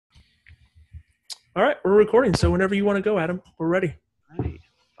All right, we're recording. So whenever you want to go, Adam, we're ready. Right.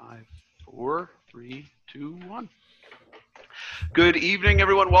 5, 4, 3, 2, 1. Good evening,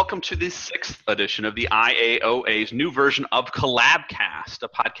 everyone. Welcome to the 6th edition of the IAOA's new version of Collabcast, a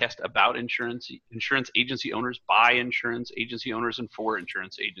podcast about insurance agency owners by insurance agency owners and for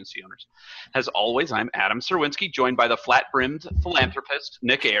insurance agency owners. As always, I'm Adam Serwinski, joined by the flat-brimmed philanthropist,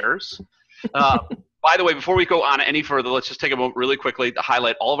 Nick Ayers. By the way, before we go on any further, let's just take a moment really quickly to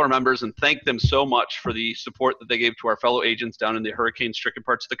highlight all of our members and thank them so much for the support that they gave to our fellow agents down in the hurricane-stricken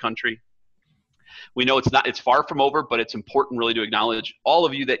parts of the country. We know it's far from over, but it's important really to acknowledge all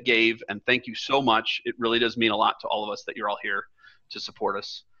of you that gave, and thank you so much. It really does mean a lot to all of us that you're all here to support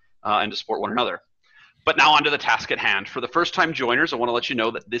us and to support one another. But now on to the task at hand. For the first-time joiners, I want to let you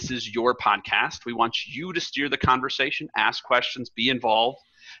know that this is your podcast. We want you to steer the conversation, ask questions, be involved.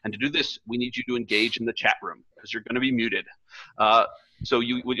 And to do this, we need you to engage in the chat room because you're going to be muted. So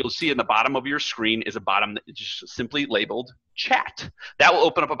what you'll see in the bottom of your screen is a bottom that is just simply labeled chat. That will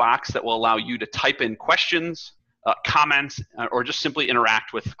open up a box that will allow you to type in questions, comments, or just simply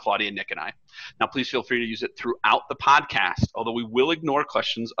interact with Claudia, Nick, and I. Now, please feel free to use it throughout the podcast, although we will ignore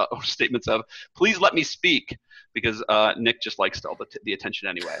questions or statements of, please let me speak, because Nick just likes all the attention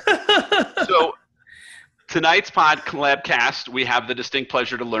anyway. So tonight's Collabcast, we have the distinct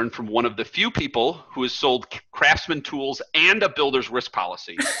pleasure to learn from one of the few people who has sold Craftsman tools and a builder's risk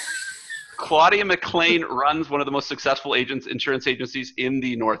policy. Claudia McClain runs one of the most successful insurance agencies in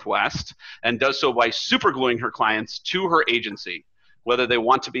the Northwest and does so by supergluing her clients to her agency, whether they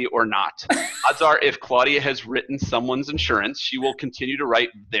want to be or not. Odds are if Claudia has written someone's insurance, she will continue to write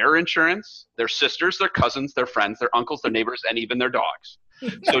their insurance, their sisters, their cousins, their friends, their uncles, their neighbors, and even their dogs.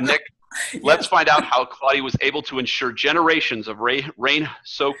 So Nick, let's find out how Claudia was able to insure generations of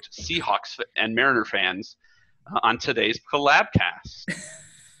rain-soaked Seahawks and Mariner fans on today's Collabcast.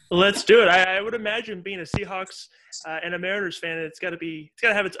 Let's do it. I would imagine being a Seahawks and a Mariners fan, it's got to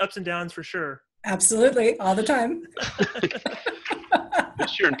have its ups and downs for sure. Absolutely, all the time.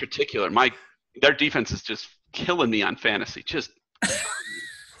 This year in particular, their defense is just killing me on fantasy.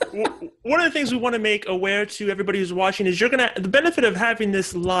 One of the things we want to make aware to everybody who's watching is the benefit of having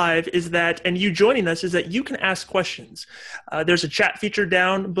this live is that, and you joining us, is that you can ask questions. There's a chat feature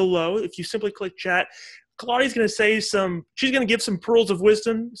down below. If you simply click chat, Claudia's going to say she's going to give some pearls of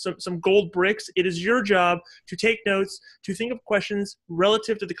wisdom, some gold bricks. It is your job to take notes, to think of questions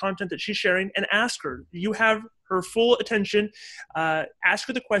relative to the content that she's sharing and ask her. You have her full attention. Ask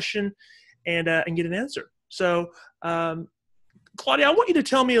her the question and get an answer. So, Claudia, I want you to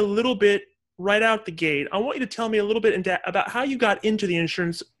tell me a little bit right out the gate. I want you to tell me a little bit about how you got into the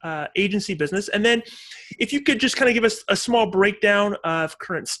insurance agency business. And then if you could just kind of give us a small breakdown of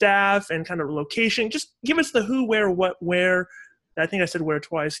current staff and kind of location, just give us the who, where, what, where. I think I said where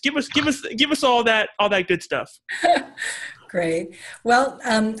twice. Give us all that good stuff. Great. Well,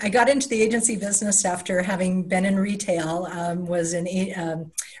 I got into the agency business after having been in retail, was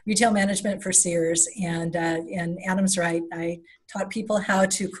in retail management for Sears. And Adam's right. I taught people how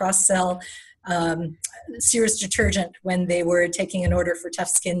to cross-sell Sears detergent when they were taking an order for Tough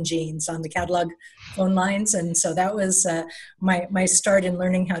Skin jeans on the catalog phone lines. And so that was my start in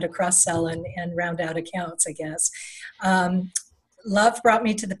learning how to cross-sell and round out accounts, I guess. Love brought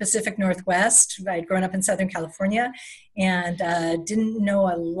me to the Pacific Northwest. I'd grown up in Southern California and didn't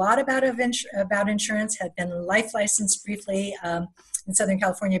know a lot about insurance, had been life licensed briefly in Southern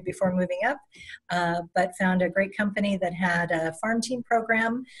California before moving up, but found a great company that had a farm team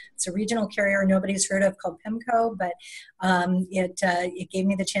program. It's a regional carrier nobody's heard of called PEMCO, but it gave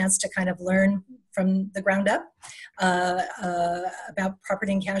me the chance to kind of learn from the ground up about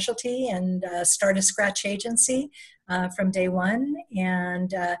property and casualty and start a scratch agency from day one.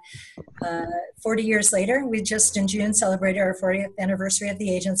 And 40 years later, we just in June celebrated our 40th anniversary of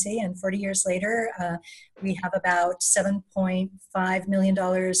the agency. And 40 years later, we have about $7.5 million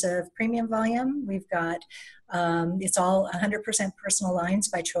of premium volume. We've got, it's all 100% personal lines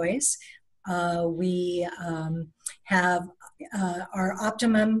by choice. We have our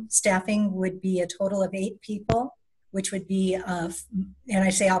optimum staffing would be a total of 8 people, which would be, and I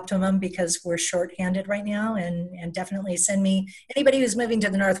say optimum because we're shorthanded right now, and definitely send me anybody who's moving to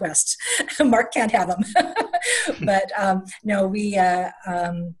the Northwest. Mark can't have them. But no,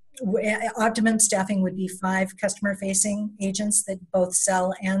 optimum staffing would be 5 customer-facing agents that both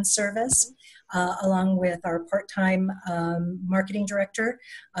sell and service. Along with our part-time marketing director,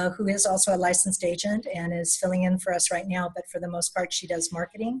 who is also a licensed agent and is filling in for us right now, but for the most part, she does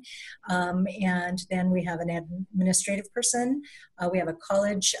marketing. And then we have an administrative person. We have a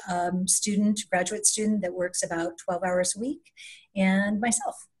college graduate student that works about 12 hours a week, and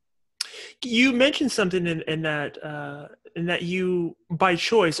myself. You mentioned something in that you, by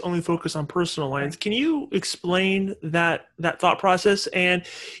choice, only focus on personal lines. Can you explain that thought process? And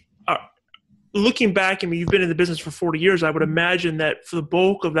uh, looking back, I mean, you've been in the business for 40 years. I would imagine that for the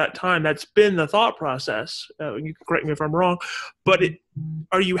bulk of that time, that's been the thought process. You can correct me if I'm wrong, but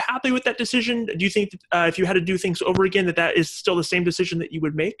are you happy with that decision? Do you think that, if you had to do things over again, that is still the same decision that you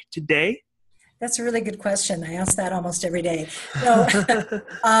would make today? That's a really good question. I ask that almost every day. So,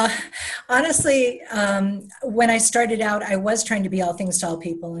 honestly, when I started out, I was trying to be all things to all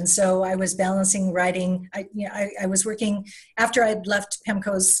people. And so I was balancing writing. I was working after I'd left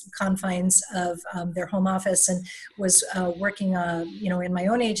PEMCO's confines of their home office and was working, in my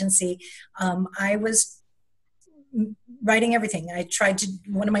own agency. I was writing everything.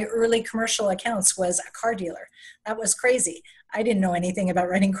 One of my early commercial accounts was a car dealer. That was crazy. I didn't know anything about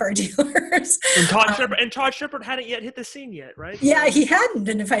writing car dealers. And Todd Shepard hadn't yet hit the scene yet, right? Yeah, he hadn't.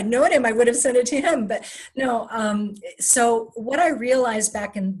 And if I'd known him, I would have sent it to him. But no, so what I realized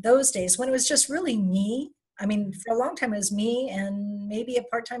back in those days when it was just really me, I mean, for a long time it was me and maybe a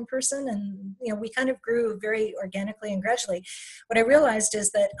part-time person. And, we kind of grew very organically and gradually. What I realized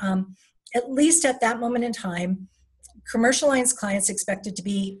is that at least at that moment in time, commercial lines clients expected to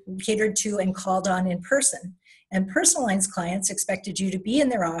be catered to and called on in person. And personal lines clients expected you to be in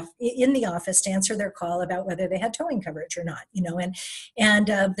the office to answer their call about whether they had towing coverage or not, and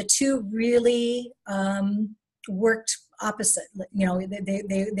the two really worked opposite.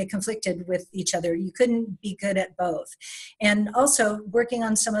 They conflicted with each other. You couldn't be good at both. And also working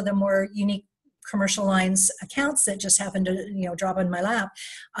on some of the more unique commercial lines accounts that just happened to drop in my lap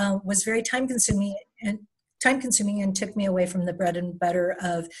was very time consuming and took me away from the bread and butter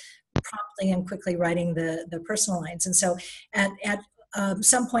of promptly and quickly writing the personal lines. And so at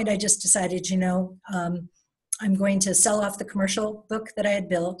some point I just decided, I'm going to sell off the commercial book that I had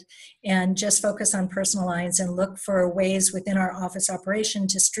built and just focus on personal lines and look for ways within our office operation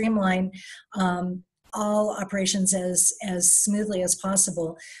to streamline all operations as smoothly as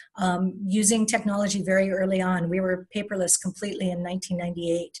possible, using technology very early on. We were paperless completely in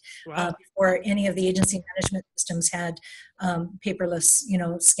 1998. Wow. Before any of the agency management systems had paperless,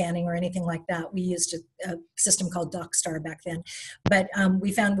 scanning or anything like that. We used a system called DocStar back then. But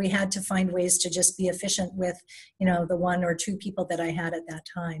we found we had to find ways to just be efficient with, the one or two people that I had at that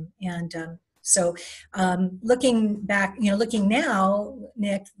time. And so looking back, looking now,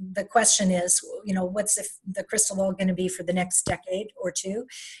 Nick, the question is, what's the crystal ball going to be for the next decade or two?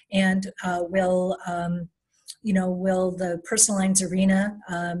 And will the personal lines arena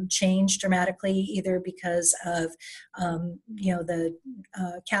change dramatically, either because of, the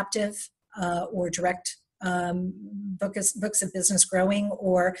captive or direct books of business growing,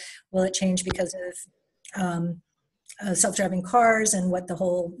 or will it change because of self-driving cars and what the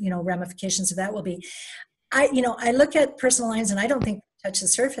whole, ramifications of that will be? I look at personal lines and I don't think we touch the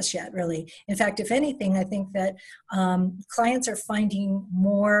surface yet, really. In fact, if anything, I think that clients are finding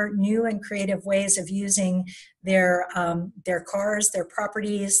more new and creative ways of using their cars, their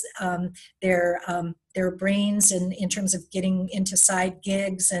properties, their brains in terms of getting into side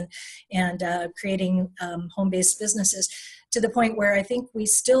gigs and creating home-based businesses, to the point where I think we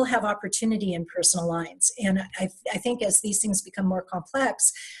still have opportunity in personal lines. And I think as these things become more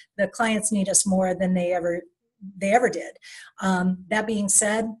complex, the clients need us more than they ever did. That being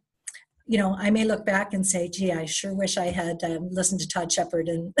said, I may look back and say, gee, I sure wish I had listened to Todd Shepard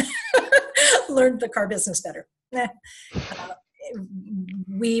and learned the car business better.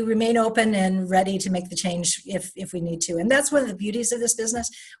 We remain open and ready to make the change if we need to. And that's one of the beauties of this business.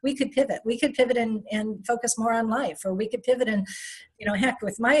 We could pivot. We could pivot and focus more on life, or we could pivot and, heck,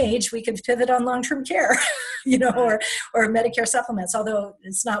 with my age, we could pivot on long-term care, or Medicare supplements, although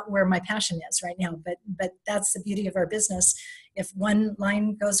it's not where my passion is right now. But that's the beauty of our business. If one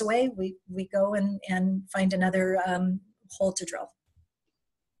line goes away, we go and find another hole to drill.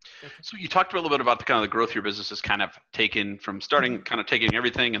 So you talked a little bit about the kind of the growth your business has kind of taken from starting, kind of taking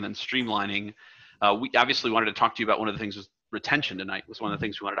everything and then streamlining. We obviously wanted to talk to you about one of the things was retention tonight, was one of the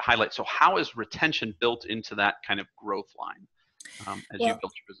things we wanted to highlight. So how is retention built into that kind of growth line as you built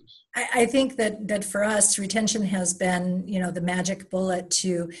your business? I think that for us, retention has been, the magic bullet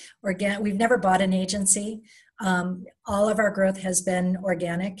to we've never bought an agency. All of our growth has been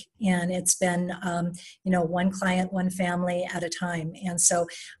organic, and it's been, one client, one family at a time. And so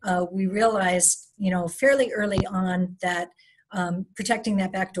we realized, fairly early on that protecting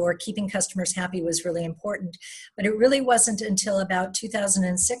that back door, keeping customers happy was really important. But it really wasn't until about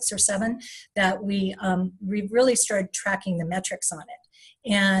 2006 or 7 that we really started tracking the metrics on it.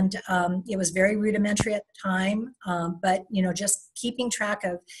 And it was very rudimentary at the time, but just keeping track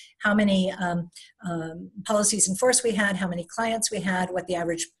of how many policies in force we had, how many clients we had, what the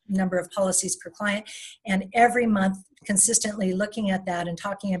average number of policies per client, and every month consistently looking at that and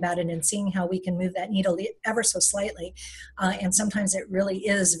talking about it and seeing how we can move that needle ever so slightly. And sometimes it really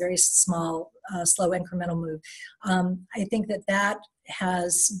is a very small, slow incremental move. I think that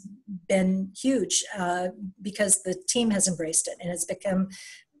has been huge because the team has embraced it, and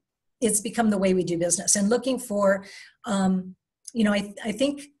it's become the way we do business. And looking for, I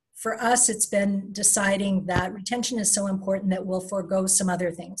think for us, it's been deciding that retention is so important that we'll forego some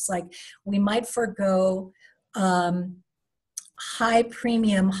other things. Like we might forego high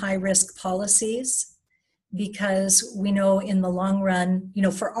premium, high risk policies because we know in the long run,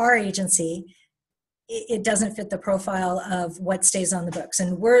 for our agency, it doesn't fit the profile of what stays on the books.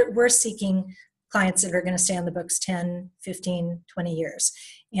 And we're seeking clients that are going to stay on the books 10, 15, 20 years.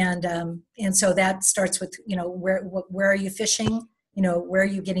 And so that starts with, where are you fishing? Where are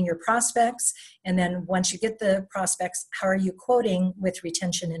you getting your prospects? And then once you get the prospects, how are you quoting with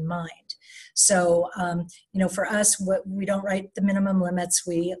retention in mind? So, for us, we don't write the minimum limits.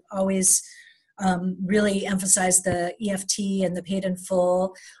 We always really emphasize the EFT and the paid in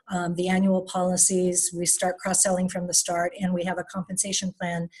full, the annual policies. We start cross-selling from the start, and we have a compensation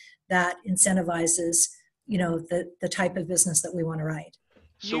plan that incentivizes, the type of business that we want to write.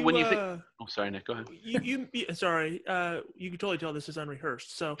 So when you think, oh, sorry, Nick, go ahead. Sorry, you can totally tell this is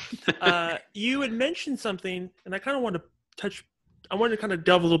unrehearsed. So you had mentioned something, and I wanted to kind of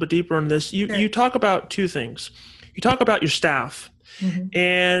delve a little bit deeper on this. You talk about two things. You talk about your staff, mm-hmm.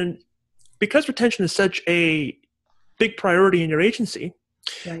 and because retention is such a big priority in your agency,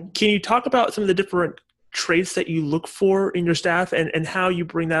 right. Can you talk about some of the different traits that you look for in your staff and how you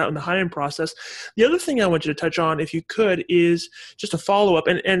bring that out in the hiring process? The other thing I want you to touch on, if you could, is just a follow-up.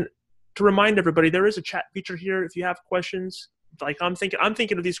 And to remind everybody, there is a chat feature here. If you have questions, like I'm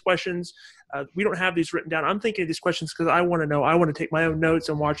thinking of these questions. We don't have these written down. I'm thinking of these questions because I want to know. I want to take my own notes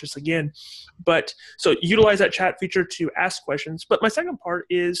and watch this again. But so utilize that chat feature to ask questions. But my second part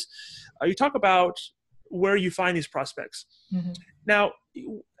is you talk about where you find these prospects. Mm-hmm. Now,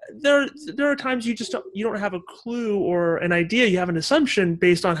 there are times you don't have a clue or an idea. You have an assumption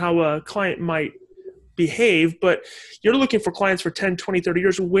based on how a client might behave, but you're looking for clients for 10, 20, 30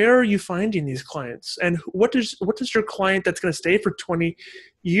 years. Where are you finding these clients? And what does your client that's going to stay for 20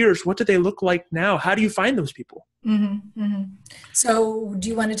 years, what do they look like now? How do you find those people? Mm-hmm, mm-hmm. So do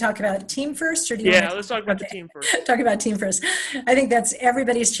you want to talk about team first, or do you want to let's talk about the team first. Talk about team first. I think that's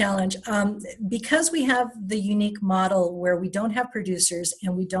everybody's challenge. Because we have the unique model where we don't have producers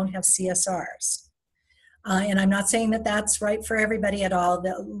and we don't have CSRs. And I'm not saying that that's right for everybody at all.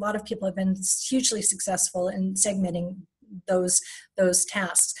 A lot of people have been hugely successful in segmenting those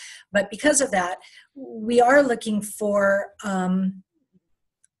tasks. But because of that, we are looking for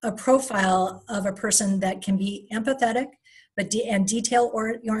a profile of a person that can be empathetic and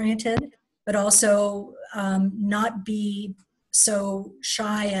detail-oriented, but also not be so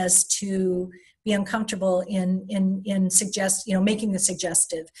shy as to be uncomfortable in making the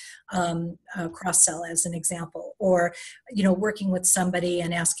suggestive cross-sell as an example, or working with somebody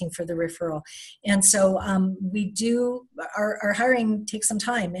and asking for the referral. And so our hiring takes some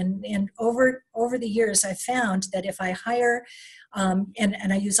time, and over the years I've found that if I hire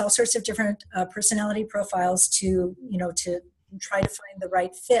and I use all sorts of different personality profiles to try to find the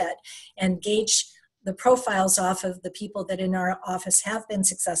right fit and gauge the profiles off of the people that in our office have been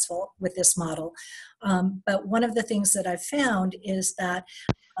successful with this model. But one of the things that I've found is that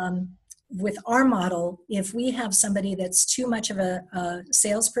with our model, if we have somebody that's too much of a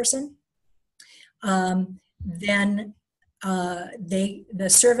salesperson, then the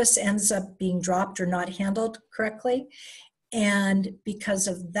service ends up being dropped or not handled correctly. And because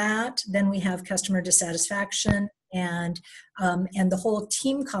of that, then we have customer dissatisfaction and the whole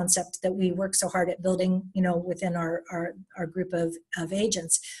team concept that we work so hard at building, within our group of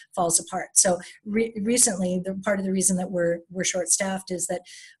agents falls apart. So recently, part of the reason that we're short-staffed is that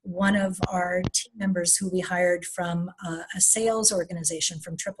one of our team members who we hired from a sales organization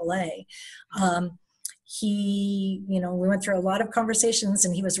from AAA, we went through a lot of conversations,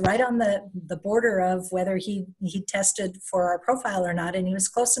 and he was right on the border of whether he tested for our profile or not, and he was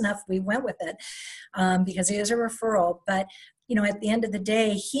close enough. We went with it because he is a referral. But at the end of the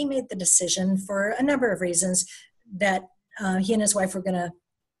day, he made the decision for a number of reasons that he and his wife were going to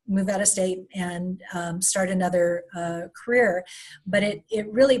move out of state and start another career. But it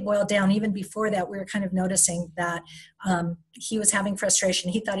really boiled down. Even before that, we were kind of noticing that he was having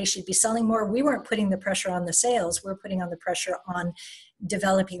frustration. He thought he should be selling more. We weren't putting the pressure on the sales. We're putting on the pressure on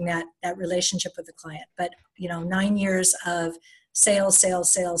developing that relationship with the client. But 9 years of sales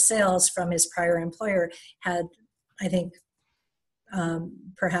from his prior employer had, I think,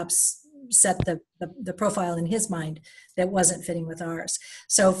 perhaps set the profile in his mind that wasn't fitting with ours.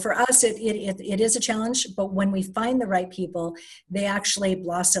 So for us, it is a challenge, but when we find the right people, they actually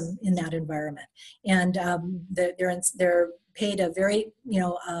blossom in that environment. And they're paid a very,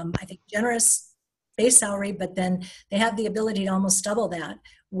 I think, generous base salary, but then they have the ability to almost double that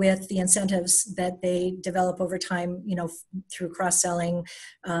with the incentives that they develop over time, through cross-selling,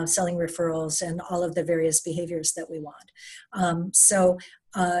 selling referrals, and all of the various behaviors that we want. So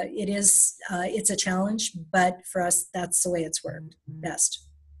it's a challenge, but for us, that's the way it's worked best.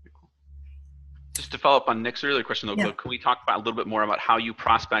 Just to follow up on Nick's earlier question, though, Yeah. Can we talk about a little bit more about how you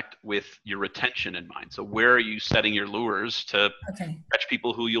prospect with your retention in mind? So where are you setting your lures to catch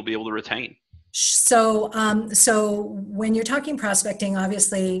people who you'll be able to retain? So when you're talking prospecting,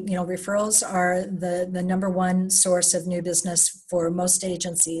 obviously, referrals are the number one source of new business for most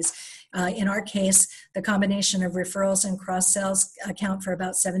agencies. In our case, the combination of referrals and cross sales account for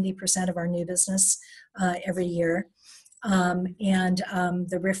about 70% of our new business every year. How we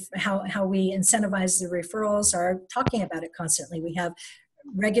incentivize the referrals are talking about it constantly. We have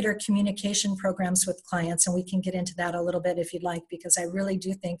regular communication programs with clients, and we can get into that a little bit if you'd like, because I really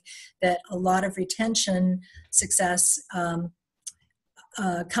do think that a lot of retention success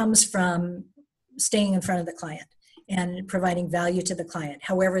comes from staying in front of the client and providing value to the client,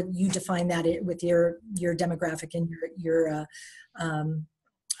 however you define that with your demographic and your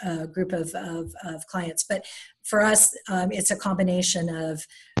group of clients. But for us, it's a combination of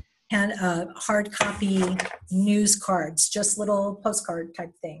hard copy news cards, just little postcard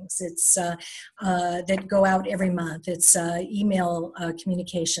type things. It's that go out every month. It's email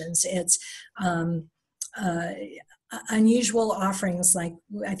communications. It's unusual offerings, like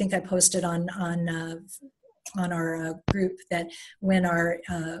I think I posted on our group that when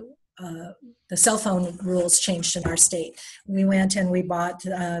the cell phone rules changed in our state, we went and we bought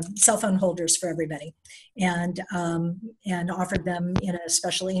cell phone holders for everybody, and offered them in a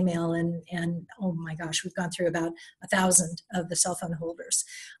special email. And oh my gosh, we've gone through about 1,000 of the cell phone holders.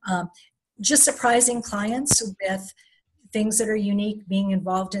 Just surprising clients with things that are unique, being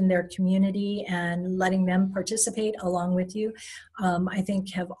involved in their community and letting them participate along with you, I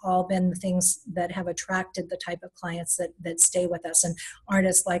think have all been the things that have attracted the type of clients that stay with us and aren't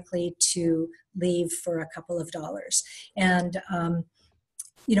as likely to leave for a couple of dollars. And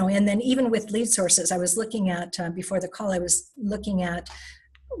and then even with lead sources, I was looking at, before the call, I was looking at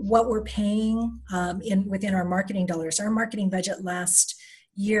what we're paying within our marketing dollars. Our marketing budget last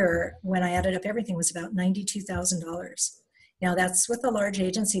year, when I added up everything, was about $92,000. Now that's with a large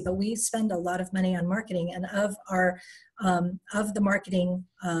agency, but we spend a lot of money on marketing, and of the marketing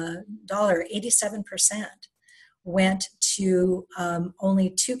dollar, 87% went to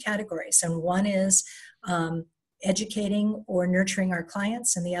only two categories, and one is educating or nurturing our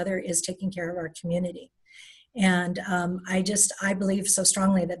clients, and the other is taking care of our community. And I believe so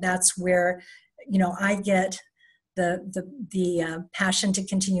strongly that that's where I get the passion to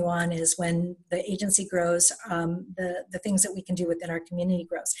continue on, is when the agency grows, the things that we can do within our community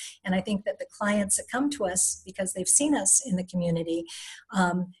grows. And I think that the clients that come to us because they've seen us in the community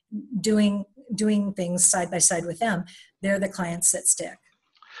doing things side by side with them, they're the clients that stick.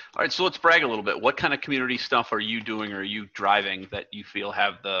 All right, so let's brag a little bit. What kind of community stuff are you doing or are you driving that you feel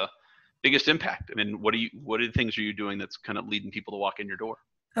have the biggest impact? I mean, what are the things are you doing that's kind of leading people to walk in your door?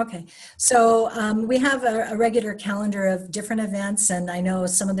 Okay, so we have a regular calendar of different events, and I know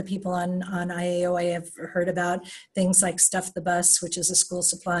some of the people on IAOA have heard about things like Stuff the Bus, which is a school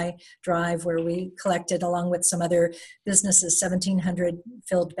supply drive where we collected, along with some other businesses, 1,700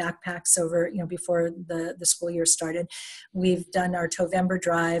 filled backpacks over, before the school year started. We've done our Tovember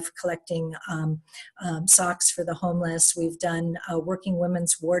drive, collecting socks for the homeless. We've done working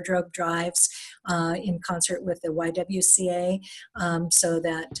women's wardrobe drives in concert with the YWCA, so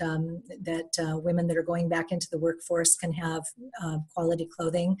that women that are going back into the workforce can have quality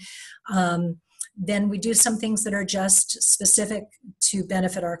clothing. Then we do some things that are just specific to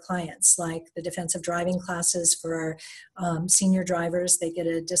benefit our clients, like the defensive driving classes for our senior drivers. They get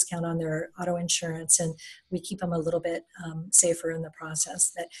a discount on their auto insurance, and we keep them a little bit safer in the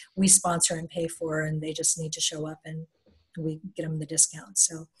process, that we sponsor and pay for, and they just need to show up and we get them the discount.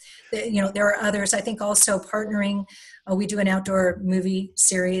 So, there are others. I think also partnering. We do an outdoor movie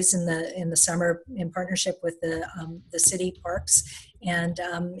series in the summer in partnership with the city parks, and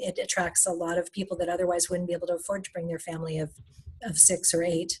it attracts a lot of people that otherwise wouldn't be able to afford to bring their family of 6 or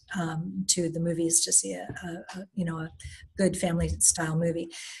 8 to the movies to see a good family style movie.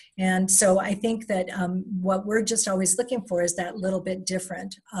 And so I think that what we're just always looking for is that little bit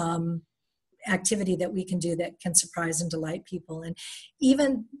different activity that we can do that can surprise and delight people. And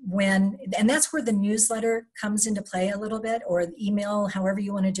even and that's where the newsletter comes into play a little bit, or the email, however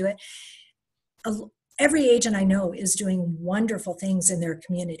you want to do it. Every agent I know is doing wonderful things in their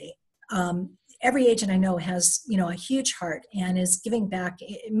community. Every agent I know has, a huge heart and is giving back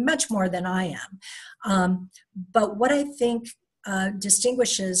much more than I am. But what I think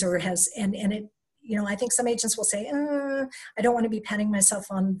distinguishes or has, and it, I think some agents will say, I don't want to be patting myself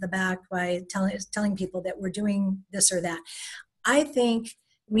on the back by telling people that we're doing this or that. I think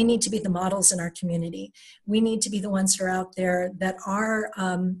we need to be the models in our community. We need to be the ones that are out there that are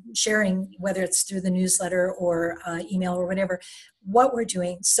sharing, whether it's through the newsletter or email or whatever, what we're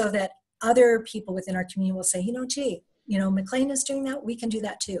doing, so that other people within our community will say, gee, McClain is doing that, we can do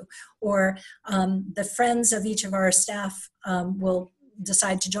that too. Or the friends of each of our staff will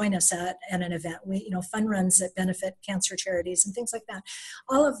decide to join us at an event. Fun runs that benefit cancer charities and things like that.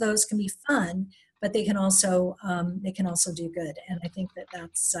 All of those can be fun, but they can also do good. And I think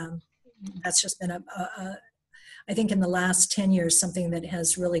that's just been I think in the last 10 years, something that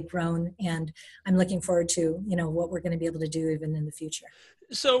has really grown, and I'm looking forward to, what we're going to be able to do even in the future.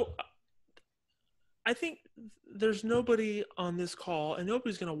 So I think there's nobody on this call, and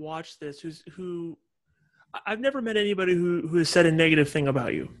nobody's going to watch this who I've never met anybody who has said a negative thing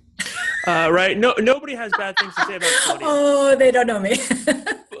about you. Right? Nobody has bad things to say about Claudia. Oh, they don't know me.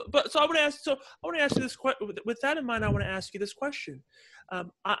 But I want to ask you this question. With that in mind, I want to ask you this question.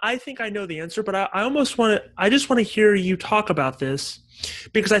 I think I know the answer, but I just want to hear you talk about this,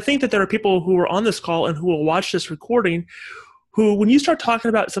 because I think that there are people who are on this call and who will watch this recording who, when you start talking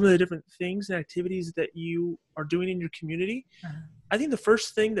about some of the different things and activities that you are doing in your community, I think the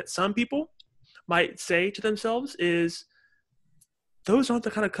first thing that some people might say to themselves is, those aren't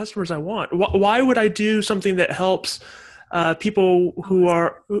the kind of customers I want. Why would I do something that helps people who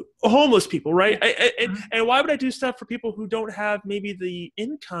are homeless people, right? And why would I do stuff for people who don't have maybe the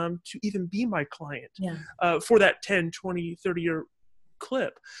income to even be my client for that 10, 20, 30-year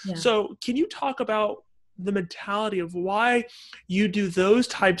clip? Yeah. So can you talk about the mentality of why you do those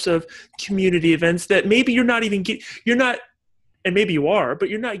types of community events that maybe you're not, and maybe you are, but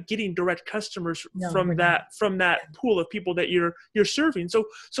you're not getting direct customers from that pool of people that you're serving. So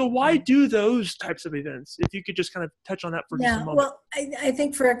why do those types of events? If you could just kind of touch on that for just a moment. Well, I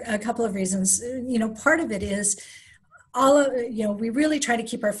think for a couple of reasons. Part of it is we really try to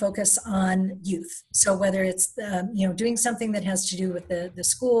keep our focus on youth. So whether it's doing something that has to do with the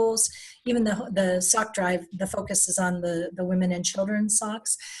schools, even the sock drive, the focus is on the women and children's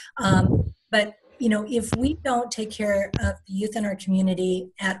socks. But if we don't take care of the youth in our community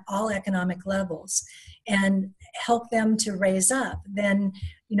at all economic levels and help them to raise up, then,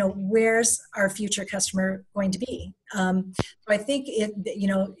 where's our future customer going to be? So I think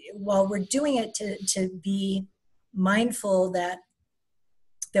while we're doing it to be mindful that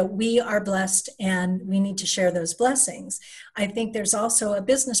we are blessed and we need to share those blessings, I think there's also a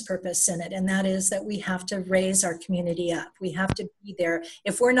business purpose in it, and that is that we have to raise our community up. We have to be there.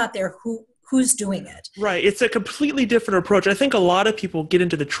 If we're not there, who's doing it? Right. It's a completely different approach. I think a lot of people get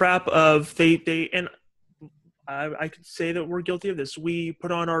into the trap of and I could say that we're guilty of this. We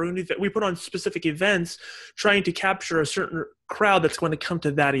put on specific events trying to capture a certain crowd that's going to come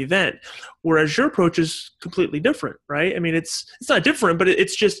to that event, whereas your approach is completely different, right? I mean, it's not different, but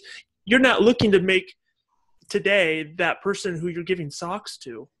it's just, you're not looking to make today that person who you're giving socks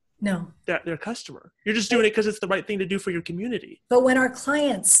to that their customer. You're just doing it because it's the right thing to do for your community. But when our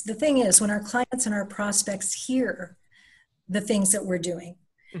clients and our prospects hear the things that we're doing,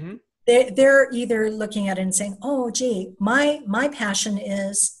 they're either looking at it and saying, oh, gee, my passion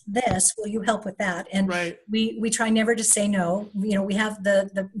is this. Will you help with that? And we try never to say no. We have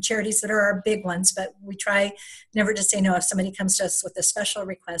the charities that are our big ones, but we try never to say no if somebody comes to us with a special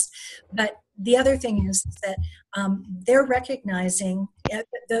request. But the other thing is that they're recognizing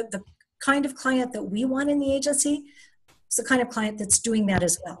the kind of client that we want in the agency is the kind of client that's doing that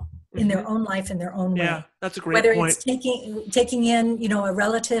as well in their own life, in their own way. Yeah, that's a great point. Whether it's taking in, a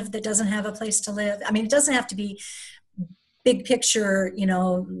relative that doesn't have a place to live. I mean, it doesn't have to be big picture,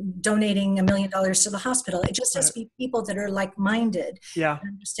 donating $1 million to the hospital. It just has to be people that are like-minded Yeah. and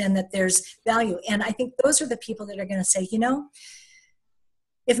understand that there's value. And I think those are the people that are going to say,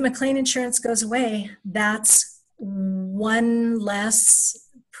 if McClain Insurance goes away, that's one less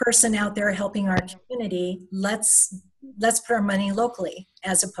person out there helping our community. Let's put our money locally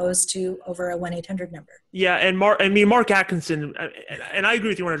as opposed to over a 1-800 number. Yeah, and Mark Atkinson, and I agree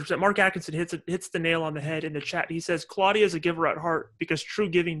with you 100%. Mark Atkinson hits the nail on the head in the chat. He says Claudia is a giver at heart because true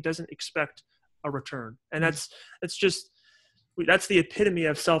giving doesn't expect a return, and that's the epitome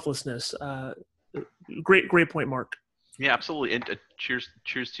of selflessness. Great point, Mark. Yeah, absolutely. And cheers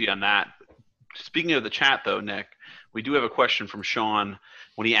to you on that. Speaking of the chat, though, Nick, we do have a question from Sean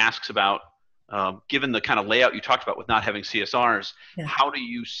when he asks about, given the kind of layout you talked about with not having CSRs, how do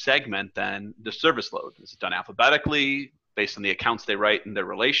you segment then the service load? Is it done alphabetically based on the accounts they write in their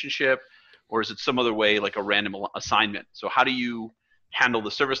relationship, or is it some other way like a random assignment? So how do you handle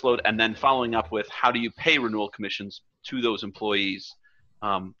the service load, and then following up with how do you pay renewal commissions to those employees,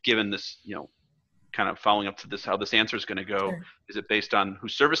 given this, kind of following up to this, how this answer is going to go? Sure. Is it based on who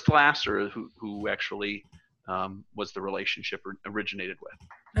serviced the last, or who actually was the relationship originated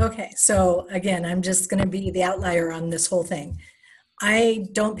with? Okay, so again, I'm just going to be the outlier on this whole thing. I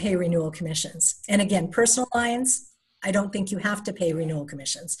don't pay renewal commissions. And again, personal lines, I don't think you have to pay renewal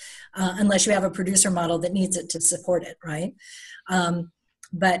commissions unless you have a producer model that needs it to support it, right?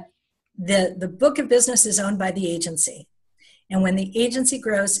 But the book of business is owned by the agency. And when the agency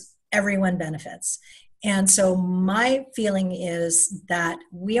grows, everyone benefits. And so my feeling is that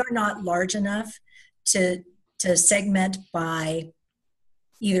we are not large enough to segment by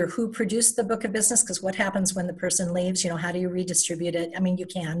either who produced the book of business, because what happens when the person leaves, how do you redistribute it? I mean, you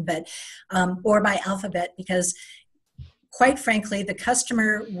can, but, or by alphabet, because quite frankly, the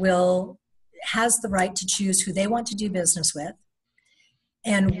customer has the right to choose who they want to do business with.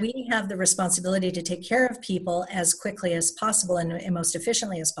 And we have the responsibility to take care of people as quickly as possible and most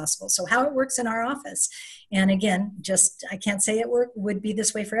efficiently as possible. So how it works in our office, and again, I can't say it would be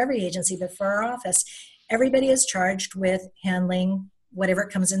this way for every agency, but for our office, everybody is charged with handling whatever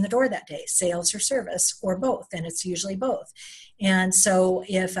comes in the door that day, sales or service or both, and it's usually both. And so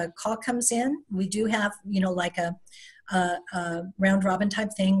if a call comes in, we do have, like a round robin type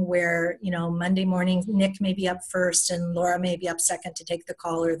thing where, Monday morning, Nick may be up first and Laura may be up second to take the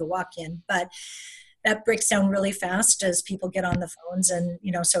call or the walk-in, but that breaks down really fast as people get on the phones and,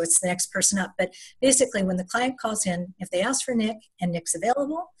 so it's the next person up. But basically when the client calls in, if they ask for Nick and Nick's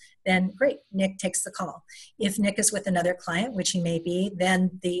available, then great, Nick takes the call. If Nick is with another client, which he may be,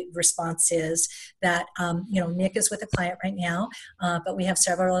 then the response is that, Nick is with a client right now, but we have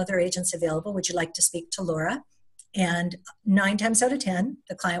several other agents available. Would you like to speak to Laura? And 9 times out of 10,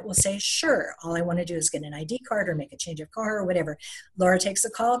 the client will say, sure, all I want to do is get an ID card or make a change of car or whatever. Laura takes the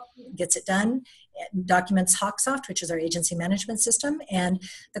call, gets it done, documents Hawksoft, which is our agency management system, and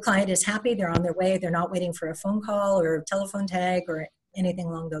the client is happy, they're on their way, they're not waiting for a phone call or a telephone tag or anything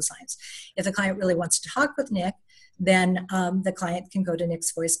along those lines. If the client really wants to talk with Nick, then the client can go to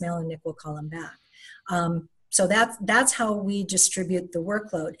Nick's voicemail and Nick will call him back. So that's how we distribute the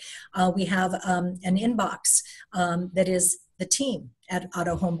workload. We have an inbox that is the team at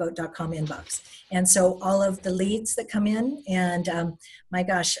autohomeboat.com inbox. And so all of the leads that come in, and my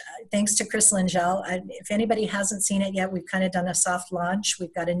gosh, thanks to Chris Lingell, if anybody hasn't seen it yet, we've kind of done a soft launch.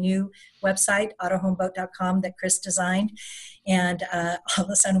 We've got a new website, autohomeboat.com, that Chris designed. And all of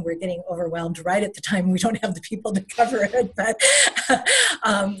a sudden we're getting overwhelmed right at the time we don't have the people to cover it, but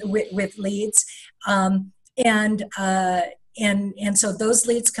with leads. And so those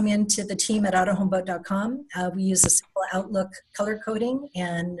leads come into the team at autohomeboat.com. We use a simple Outlook color coding,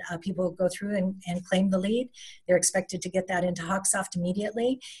 and people go through and claim the lead. They're expected to get that into Hawksoft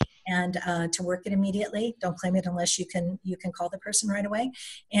immediately and to work it immediately. Don't claim it unless you can call the person right away.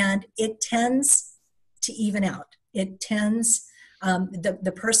 And it tends to even out. It tends,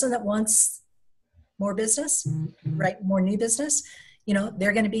 the person that wants more business, right, more new business,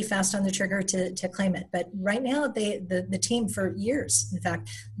 they're going to be fast on the trigger to claim it. But right now, the team for years, in fact,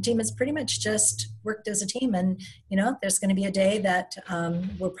 the team has pretty much just worked as a team. And, there's going to be a day that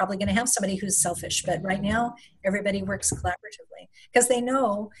we're probably going to have somebody who's selfish. But right now, everybody works collaboratively because they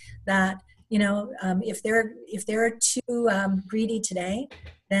know that, if they're too greedy today,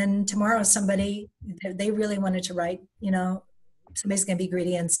 then tomorrow they really wanted to write, somebody's going to be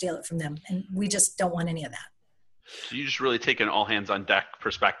greedy and steal it from them. And we just don't want any of that. So you just really take an all hands on deck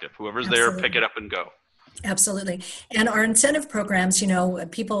perspective. Whoever's Absolutely. there, pick it up and go. Absolutely. And our incentive programs,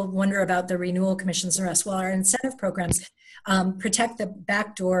 people wonder about the renewal commissions and rest. Well, our incentive programs protect the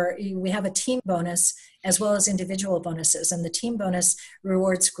back door. We have a team bonus as well as individual bonuses. And the team bonus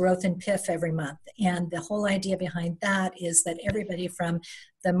rewards growth in PIF every month. And the whole idea behind that is that everybody from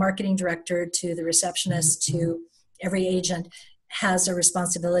the marketing director to the receptionist to every agent has a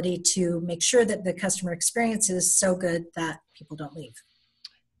responsibility to make sure that the customer experience is so good that people don't leave.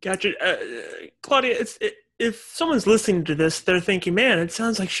 Gotcha. Claudia, if someone's listening to this, they're thinking, man, it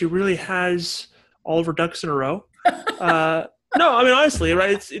sounds like she really has all of her ducks in a row. No, I mean, honestly,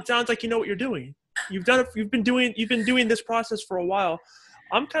 right? It sounds like you know what you're doing. You've done it. You've been doing this process for a while.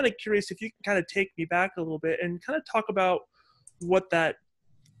 I'm kind of curious if you can kind of take me back a little bit and kind of talk about what that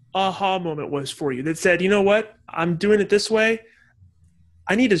aha moment was for you that said, you know what, I'm doing it this way.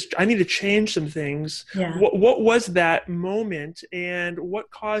 I need to change some things. Yeah. What was that moment, and what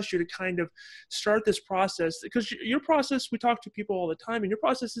caused you to kind of start this process? Because your process, we talk to people all the time, and your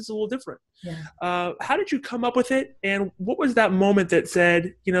process is a little different. Yeah. How did you come up with it, and what was that moment that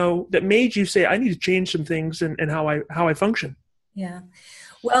said, that made you say, I need to change some things and how I function? Yeah.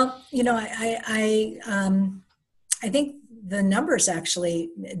 Well, I think the numbers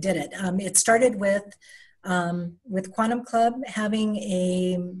actually did it. It started with Quantum Club having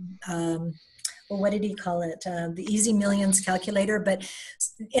a, what did he call it? The Easy Millions calculator, but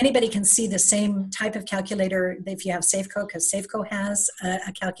anybody can see the same type of calculator if you have Safeco, because Safeco has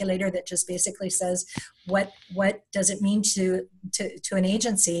a calculator that just basically says what does it mean to an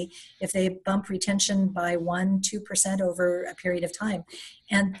agency if they bump retention by 1-2% over a period of time.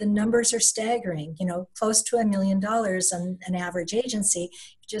 And the numbers are staggering, close to $1 million on an average agency,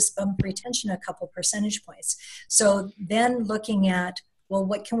 just bump retention a couple percentage points. So then looking at, well,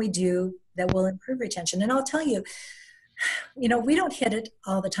 what can we do that will improve retention? And I'll tell you, we don't hit it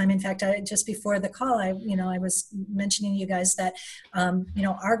all the time. In fact, just before the call, I was mentioning to you guys that,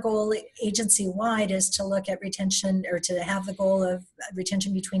 our goal agency-wide is to look at retention, or to have the goal of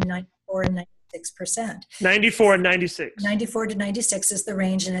retention between 94 and 96%. 94 and 96. 94 to 96 is the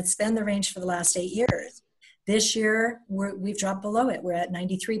range, and it's been the range for the last 8 years. This year, we've dropped below it. We're at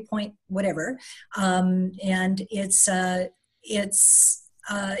 93 point whatever, and it's a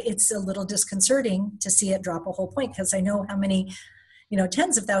little disconcerting to see it drop a whole point, because I know how many,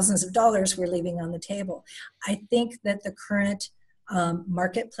 tens of thousands of dollars we're leaving on the table. I think that the current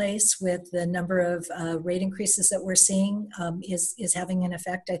marketplace, with the number of rate increases that we're seeing, is having an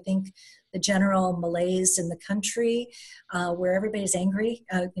effect. I think the general malaise in the country, where everybody's angry,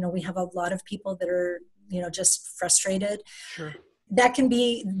 we have a lot of people that are, just frustrated. Sure. That can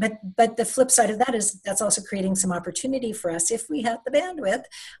be, but the flip side of that is that's also creating some opportunity for us if we have the bandwidth.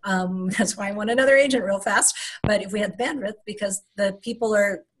 That's why I want another agent real fast. But if we have the bandwidth, because the people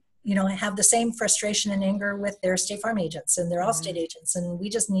are, have the same frustration and anger with their State Farm agents and their Allstate agents, and we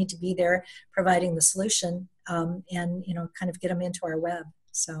just need to be there providing the solution, and kind of get them into our web.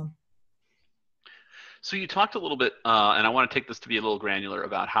 So you talked a little bit, and I want to take this to be a little granular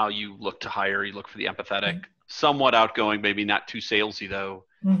about how you look to hire. You look for the empathetic, somewhat outgoing, maybe not too salesy though.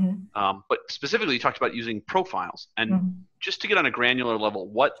 But specifically, you talked about using profiles. And just to get on a granular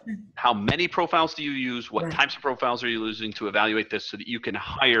level, how many profiles do you use? What types of profiles are you using to evaluate this so that you can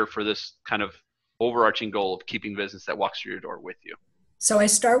hire for this kind of overarching goal of keeping business that walks through your door with you? So I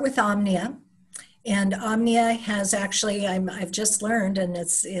start with Omnia. And Omnia has actually, I've just learned, and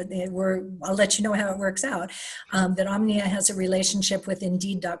I'll let you know how it works out, that Omnia has a relationship with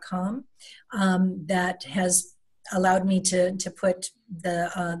Indeed.com that has allowed me to put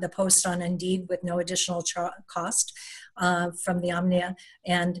the post on Indeed with no additional cost from the Omnia,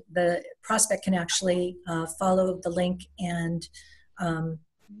 and the prospect can actually follow the link and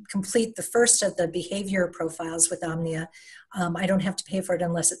complete the first of the behavior profiles with Omnia. I don't have to pay for it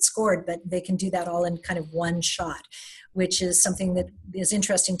unless it's scored, but they can do that all in kind of one shot, which is something that is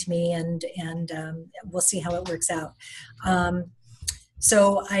interesting to me, and we'll see how it works out.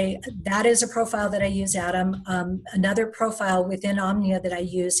 So that is a profile that I use, Adam. Another profile within Omnia that I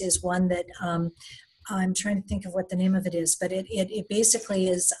use is one that I'm trying to think of what the name of it is, but it basically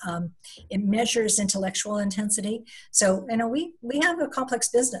is, it measures intellectual intensity. So, we have a complex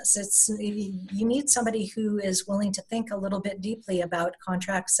business. You need somebody who is willing to think a little bit deeply about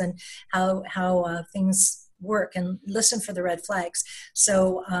contracts and how things work, and listen for the red flags.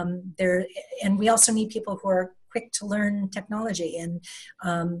 So and we also need people who are quick to learn technology, and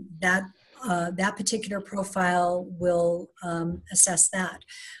that particular profile will assess that.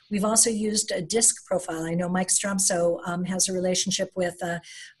 We've also used a DISC profile. I know Mike Stromso has a relationship with a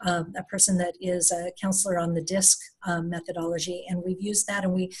person that is a counselor on the DISC methodology, and we've used that.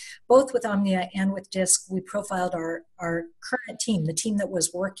 And we, both with Omnia and with DISC, we profiled our current team, the team that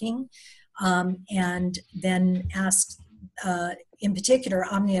was working, and then asked in particular,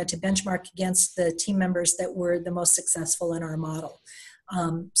 Omnia to benchmark against the team members that were the most successful in our model,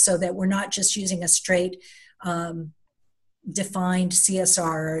 so that we're not just using a straight defined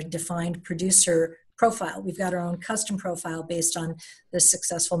CSR or defined producer profile. We've got our own custom profile based on the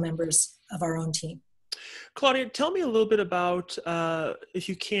successful members of our own team. Claudia, tell me a little bit about, if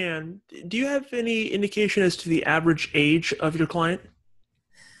you can, do you have any indication as to the average age of your client?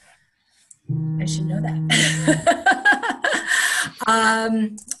 I should know that.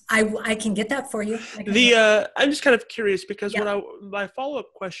 I can get that for you. I'm just kind of curious because my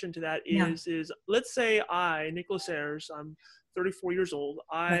follow-up question to that is let's say Nicholas Ayers, I'm 34 years old.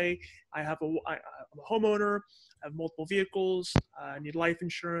 I'm a homeowner. I have multiple vehicles. I need life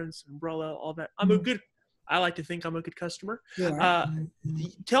insurance, umbrella, all that. I like to think I'm a good customer.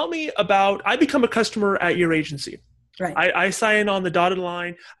 Tell me about, I become a customer at your agency. Right. I sign on the dotted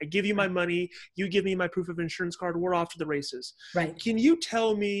line. I give you my money. You give me my proof of insurance card. We're off to the races. Right. Can you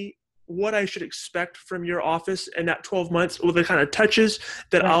tell me what I should expect from your office in that 12 months, with the kind of touches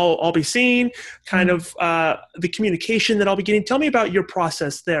that I'll be seeing, kind of the communication that I'll be getting? Tell me about your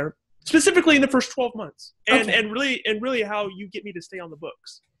process there, specifically in the first 12 months, and really how you get me to stay on the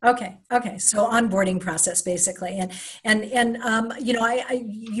books. Okay. So onboarding process, basically, and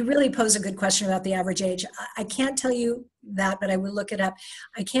you really pose a good question about the average age. I can't tell you that, but I will look it up.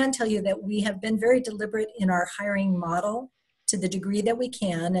 I can tell you that we have been very deliberate in our hiring model, to the degree that we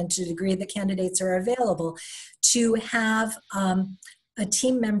can, and to the degree that candidates are available, to have a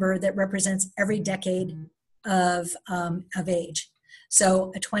team member that represents every decade of age.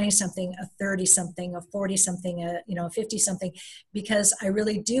 So a 20-something, a 30-something, a 40-something, a 50-something, because I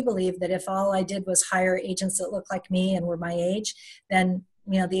really do believe that if all I did was hire agents that look like me and were my age, then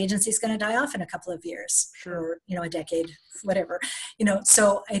the agency's going to die off in a couple of years, or a decade, whatever.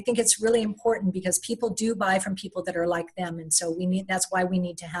 So I think it's really important, because people do buy from people that are like them, and so that's why we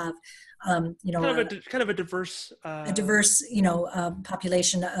need to have kind of a diverse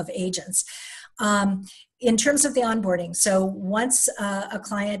population of agents. In terms of the onboarding, so once a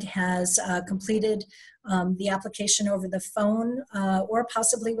client has completed the application over the phone or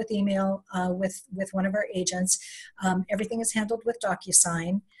possibly with email with one of our agents, everything is handled with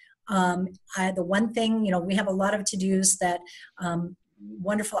DocuSign. The one thing, we have a lot of to-dos that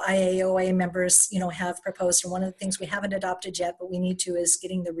wonderful IAOA members, have proposed, and one of the things we haven't adopted yet, but we need to, is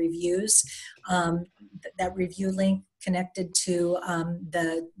getting the reviews, that review link connected to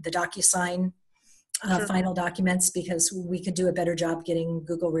the DocuSign final documents, because we could do a better job getting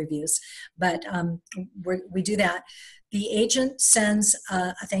Google reviews. But we do that. The agent sends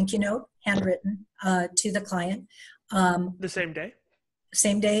a thank you note, handwritten, to the client. The same day?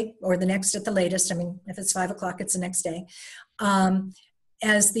 Same day, or the next at the latest. I mean, if it's 5 o'clock, it's the next day.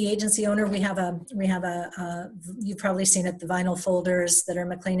 As the agency owner, we have a you've probably seen it, the vinyl folders that are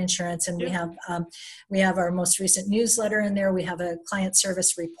McClain Insurance, and we have our most recent newsletter in there. We have a client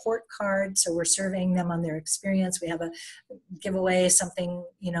service report card, so we're surveying them on their experience. We have a giveaway, something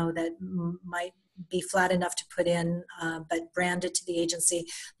that might be flat enough to put in, but branded to the agency.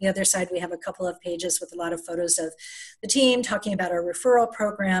 The other side, we have a couple of pages with a lot of photos of the team, talking about our referral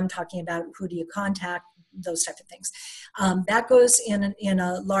program, talking about who do you contact, those type of things. That goes in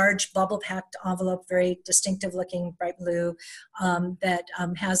a large bubble packed envelope, very distinctive looking, bright blue, that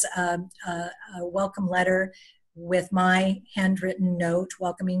has a welcome letter with my handwritten note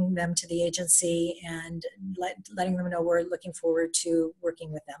welcoming them to the agency and letting them know we're looking forward to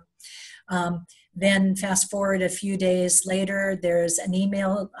working with them. Then fast forward a few days later, there's an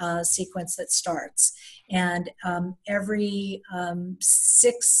email sequence that starts, and every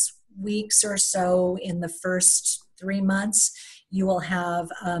 6 weeks or so in the first 3 months, you will have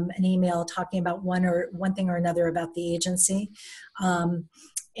an email talking about one thing or another about the agency.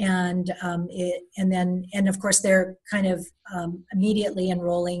 And of course they're kind of immediately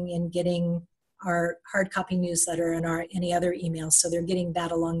enrolling in getting our hard copy newsletter and any other emails. So they're getting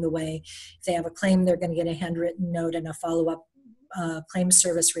that along the way. If they have a claim, they're going to get a handwritten note and a follow-up claim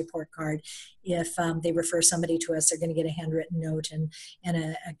service report card. If they refer somebody to us, they're going to get a handwritten note and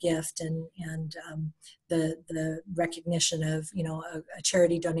a gift and the recognition of a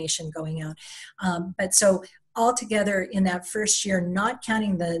charity donation going out. But so altogether in that first year, not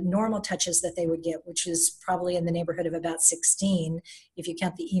counting the normal touches that they would get, which is probably in the neighborhood of about 16, if you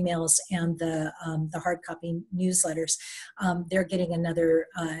count the emails and the hard copy newsletters, they're getting another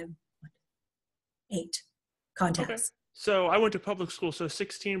 8 contacts. Okay. So I went to public school, so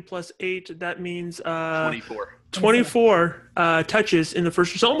 16 plus 8, that means 24. 24 touches in the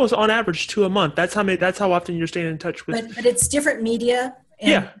first year. So almost on average 2 a month. That's how often you're staying in touch with. But it's different media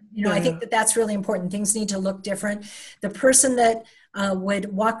And, Yeah. I think that that's really important. Things need to look different. The person that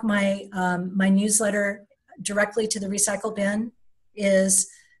would walk my newsletter directly to the recycle bin is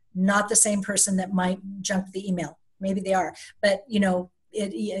not the same person that might junk the email. Maybe they are, but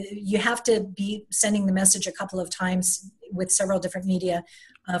you have to be sending the message a couple of times with several different media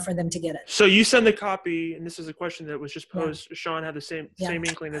for them to get it. So you send the copy, and this is a question that was just posed. Yeah. Sean had the same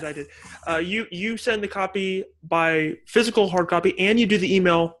inkling as I did. You send the copy by physical hard copy, and you do the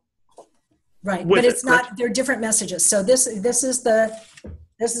email. Right, but it's not. They're different messages. So this is the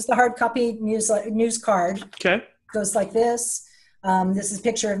hard copy news card. Okay. Goes like this. This is a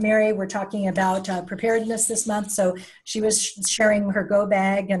picture of Mary. We're talking about preparedness this month. So she was sharing her go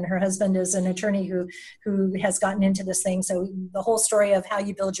bag, and her husband is an attorney who has gotten into this thing. So the whole story of how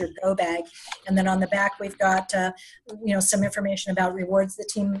you build your go bag. And then on the back, we've got, some information about rewards the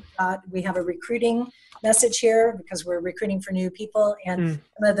team got. We have a recruiting message here because we're recruiting for new people, and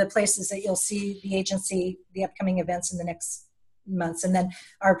some of the places that you'll see the agency, the upcoming events in the next months, and then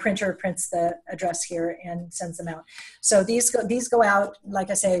our printer prints the address here and sends them out. So these go out, like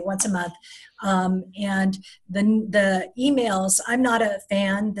I say, once a month. And the emails, I'm not a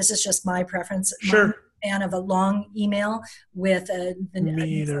fan. This is just my preference. Sure. I'm a fan of a long email with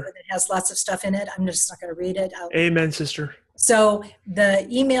that has lots of stuff in it. I'm just not going to read it. Amen, sister. So the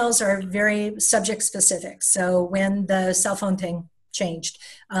emails are very subject specific. So when the cell phone thing changed,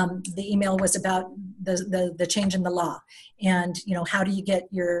 the email was about the change in the law, and how do you get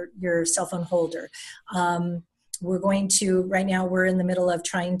your cell phone holder. We're going to, right now we're in the middle of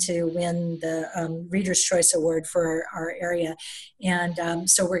trying to win the Reader's Choice Award for our area, and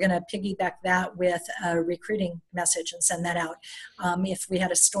so we're going to piggyback that with a recruiting message and send that out. If we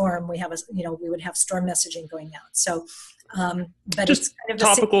had a storm, we would have storm messaging going out. So but just it's kind of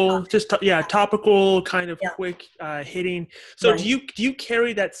topical, topical, kind of quick hitting. So right. do you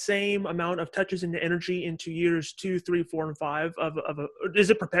carry that same amount of touches and energy into years 2, 3, 4, and 5 is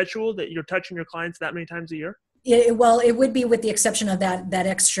it perpetual that you're touching your clients that many times a year? Well, it would be, with the exception of that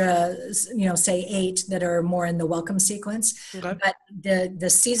extra, say 8 that are more in the welcome sequence. Okay. But the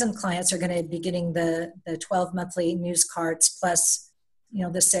seasoned clients are going to be getting the 12 monthly news cards plus,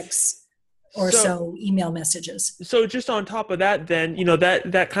 the 6 or so email messages. So just on top of that, then,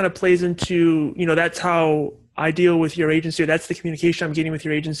 that kind of plays into, that's how I deal with your agency. That's the communication I'm getting with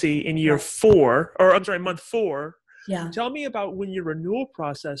your agency in month 4. Yeah. Tell me about when your renewal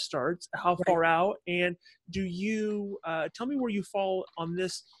process starts, how far out, and do you, tell me where you fall on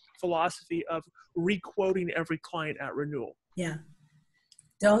this philosophy of re-quoting every client at renewal. Yeah.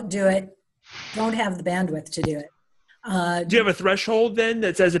 Don't do it. Don't have the bandwidth to do it. Do you have a threshold then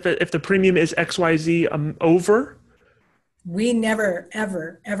that says if the premium is XYZ over? We never,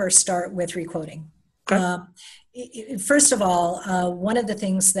 ever, ever start with requoting. Okay. First of all, one of the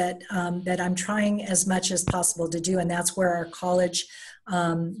things that I'm trying as much as possible to do, and that's where our college,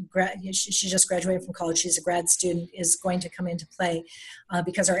 she just graduated from college, she's a grad student, is going to come into play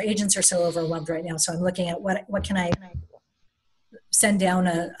because our agents are so overwhelmed right now. So I'm looking at what can I send down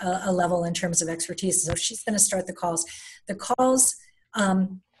a level in terms of expertise. So she's going to start the calls. The calls,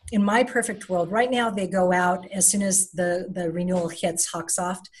 in my perfect world, right now they go out as soon as the renewal hits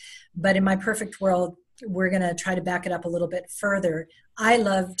Hawksoft. But in my perfect world, we're going to try to back it up a little bit further. I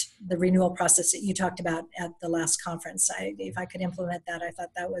loved the renewal process that you talked about at the last conference. If I could implement that, I thought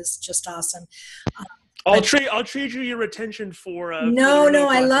that was just awesome. I'll trade you your retention for No,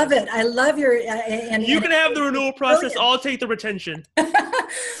 I love it. I love your and you can have the renewal process. Brilliant. I'll take the retention.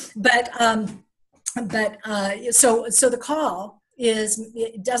 but so the call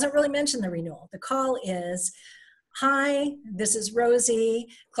it doesn't really mention the renewal. The call is, hi, this is Rosie.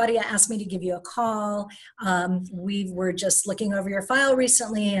 Claudia asked me to give you a call. We were just looking over your file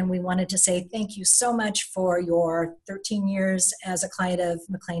recently, and we wanted to say thank you so much for your 13 years as a client of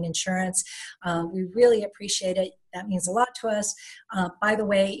McClain Insurance. We really appreciate it. That means a lot to us. By the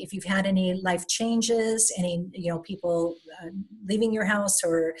way, if you've had any life changes, any people leaving your house,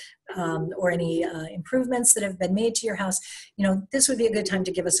 or any improvements that have been made to your house, this would be a good time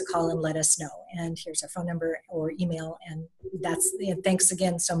to give us a call and let us know. And here's our phone number or email, and thanks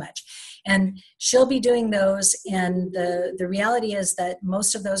again so much. And she'll be doing those, and the reality is that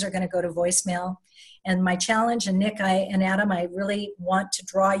most of those are going to go to voicemail. And my challenge, and Nick and Adam, I really want to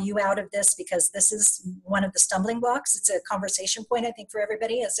draw you out of this, because this is one of the stumbling blocks. It's a conversation point, I think, for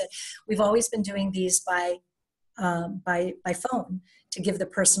everybody, is that we've always been doing these by phone, to give the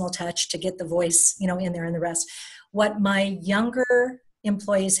personal touch, to get the voice, in there, and the rest. What my younger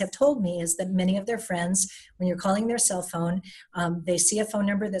employees have told me is that many of their friends, when you're calling their cell phone, they see a phone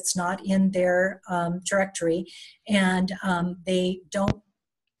number that's not in their directory, and they don't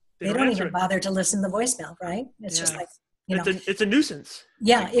They don't even bother to listen to the voicemail, right? It's just like, it's a nuisance.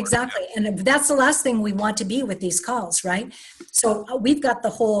 Yeah, exactly. And that's the last thing we want to be with these calls, right? So we've got the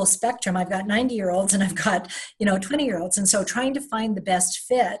whole spectrum. I've got 90-year-olds and I've got, 20-year-olds. And so trying to find the best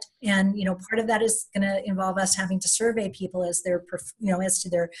fit. And, part of that is going to involve us having to survey people as as to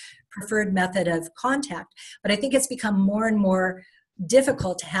their preferred method of contact. But I think it's become more and more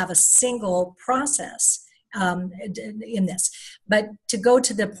difficult to have a single process in this. But to go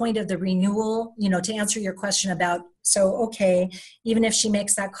to the point of the renewal, to answer your question about, even if she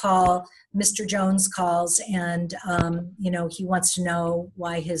makes that call, Mr. Jones calls and, he wants to know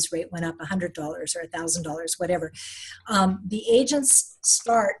why his rate went up $100 or $1,000, whatever. The agents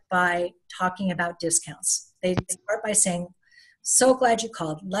start by talking about discounts. They start by saying, so glad you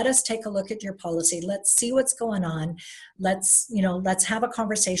called. Let us take a look at your policy. Let's see what's going on. Let's have a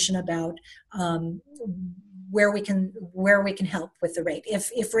conversation about where we can help with the rate,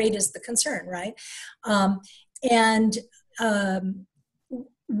 if rate is the concern, right?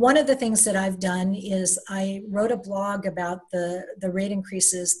 One of the things that I've done is I wrote a blog about the rate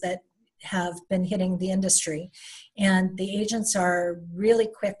increases that have been hitting the industry, and the agents are really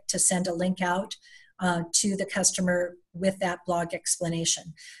quick to send a link out to the customer with that blog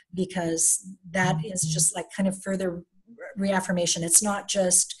explanation, because that is just like kind of further reaffirmation. It's not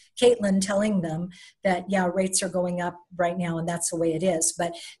just Caitlin telling them that, rates are going up right now and that's the way it is,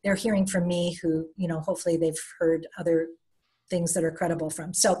 but they're hearing from me who, hopefully they've heard other things that are credible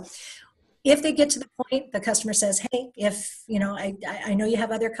from. So if they get to the point, the customer says, hey, if, I know you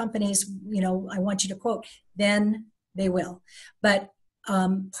have other companies, I want you to quote, then they will. But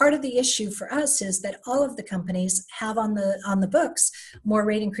part of the issue for us is that all of the companies have on the books more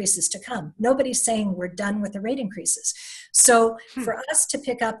rate increases to come. Nobody's saying we're done with the rate increases. So for us to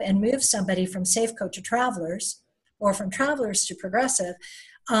pick up and move somebody from Safeco to Travelers, or from Travelers to Progressive,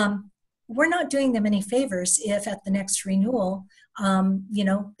 we're not doing them any favors if at the next renewal,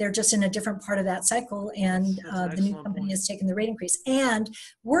 they're just in a different part of that cycle, and the new company has taken the rate increase. And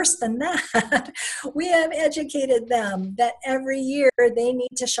worse than that, we have educated them that every year they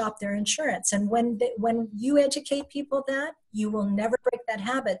need to shop their insurance. And when you educate people that, you will never break that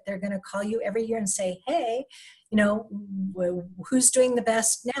habit. They're going to call you every year and say, hey, who's doing the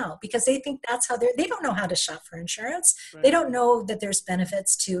best now? Because they think that's how they don't know how to shop for insurance. Right. They don't know that there's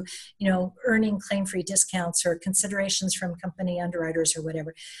benefits to, earning claim-free discounts or considerations from company underwriters or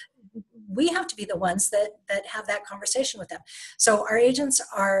whatever. We have to be the ones that have that conversation with them. So our agents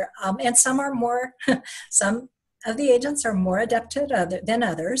are, and some of the agents are more adept than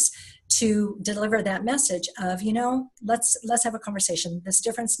others to deliver that message of, let's have a conversation. This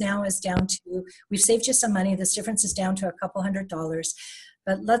difference now is down to, we've saved you some money. This difference is down to a couple $100,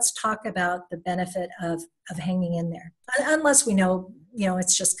 but let's talk about the benefit of hanging in there. Unless we know,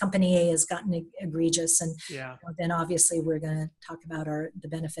 it's just company A has gotten egregious, and then obviously we're going to talk about the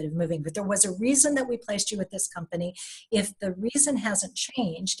benefit of moving. But there was a reason that we placed you with this company. If the reason hasn't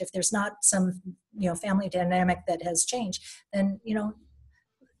changed, if there's not some, family dynamic that has changed, then,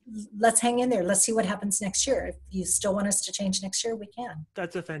 let's hang in there. Let's see what happens next year. If you still want us to change next year, we can.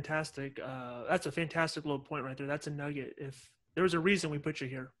 That's a fantastic little point right there. That's a nugget. If there was a reason we put you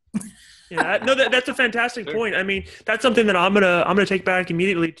here. That's a fantastic point. I mean, that's something that I'm gonna take back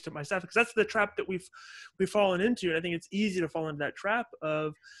immediately to my staff, because that's the trap that we've fallen into. And I think it's easy to fall into that trap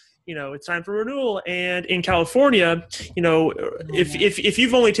of, it's time for renewal. And in California, if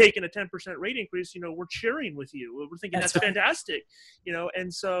you've only taken a 10% rate increase, we're cheering with you. We're thinking that's fantastic,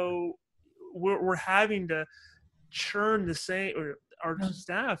 and so we're having to churn the same, or our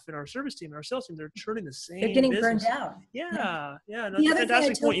staff and our service team and our sales team, they're churning the same. They're getting business. burned out. Yeah. No, that's a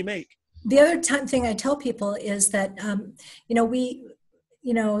fantastic point you make. The other thing I tell people is that,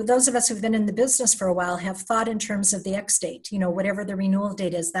 those of us who've been in the business for a while have thought in terms of the X date, whatever the renewal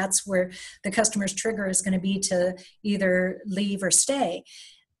date is, that's where the customer's trigger is going to be to either leave or stay.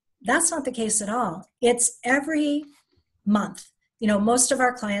 That's not the case at all. It's every month. Most of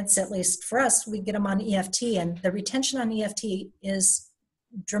our clients, at least for us, we get them on EFT, and the retention on EFT is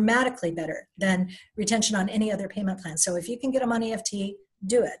dramatically better than retention on any other payment plan. So if you can get them on EFT,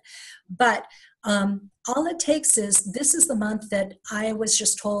 do it. But all it takes is, this is the month that I was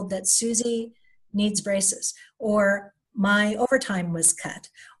just told that Susie needs braces, or my overtime was cut,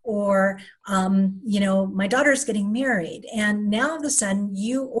 or my daughter's getting married, and now all of a sudden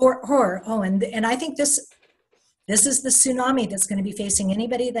and I think this is the tsunami that's going to be facing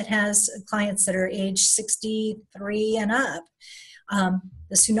anybody that has clients that are age 63 and up.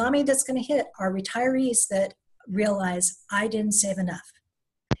 The tsunami that's going to hit are retirees that realize, I didn't save enough.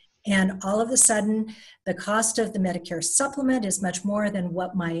 And all of a sudden, the cost of the Medicare supplement is much more than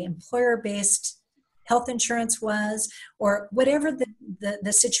what my employer-based health insurance was, or whatever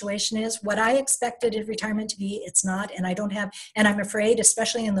the situation is. What I expected in retirement to be, it's not, and I don't have, and I'm afraid,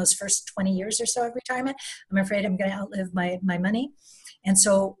 especially in those first 20 years or so of retirement, I'm afraid I'm going to outlive my money. And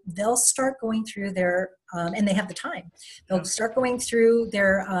so they'll start going through their, and they have the time, they'll start going through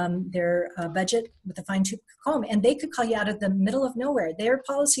their budget with a fine-tooth comb, and they could call you out of the middle of nowhere. Their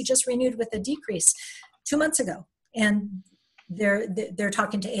policy just renewed with a decrease 2 months ago, and they're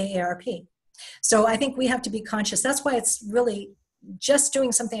talking to AARP. So I think we have to be conscious. That's why it's really just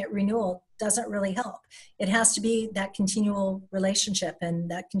doing something at renewal doesn't really help. It has to be that continual relationship and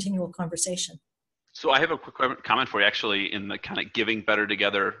that continual conversation. So I have a quick comment for you, actually, in the kind of giving better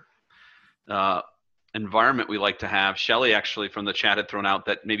together environment we like to have. Shelley actually from the chat had thrown out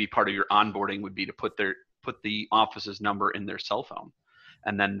that maybe part of your onboarding would be to put the office's number in their cell phone.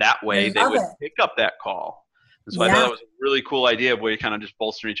 And then that way they would pick up that call. And so I thought that was a really cool idea of where you kind of just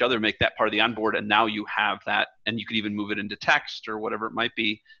bolster each other, make that part of the onboard, and now you have that, and you could even move it into text or whatever it might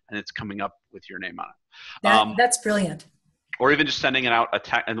be, and it's coming up with your name on it. That's brilliant. Or even just sending it out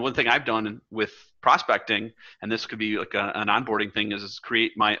and one thing I've done with prospecting, and this could be like an onboarding thing, is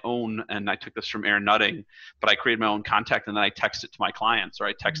create my own, and I took this from Aaron Nutting, but I created my own contact and then I text it to my clients, or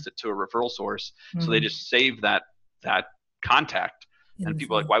I text it to a referral source. So they just save that contact. And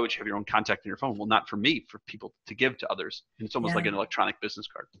people are like, why would you have your own contact in your phone? Well, not for me, for people to give to others. And it's almost like an electronic business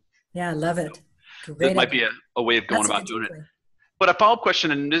card. Yeah, I love it. So that might be a way of going about doing it. But a follow-up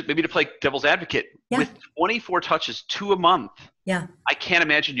question, and maybe to play devil's advocate, with 24 touches, 2 a month, I can't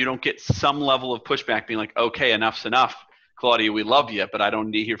imagine you don't get some level of pushback being like, okay, enough's enough. Claudia, we love you, but I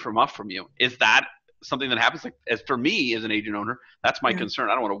don't need to hear from you. Is that something that happens? Like, as for me as an agent owner, that's my concern.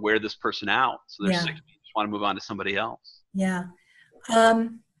 I don't want to wear this person out. So there's 6 people who just want to move on to somebody else. Yeah.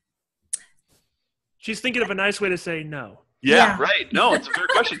 She's thinking of a nice way to say no. Yeah, right. No, it's a fair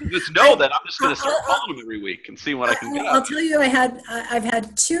question. If it's no, then I'm just going to start calling them every week and see what I can get. I'll tell you, I've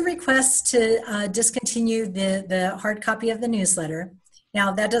had 2 requests to discontinue the hard copy of the newsletter.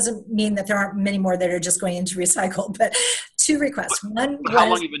 Now, that doesn't mean that there aren't many more that are just going into recycle, but 2 requests. One was, how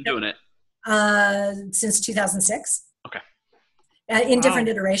long have you been doing it? Since 2006. Okay. In different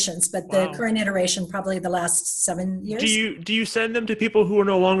iterations, but the current iteration probably the last 7 years. Do you send them to people who are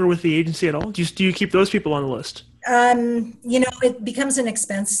no longer with the agency at all? Do you keep those people on the list? It becomes an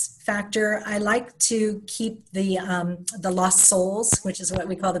expense factor. I like to keep the lost souls, which is what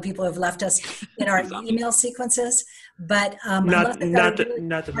we call the people who have left us, in our email sequences. But not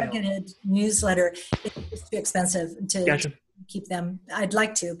the targeted newsletter, it's too expensive to keep them. I'd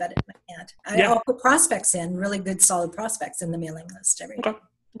like to, but I can't. I'll put prospects in, really good, solid prospects in the mailing list every day.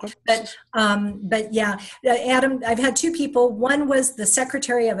 Okay. But yeah, Adam, I've had 2 people. One was the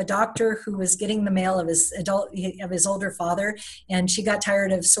secretary of a doctor who was getting the mail of his older father, and she got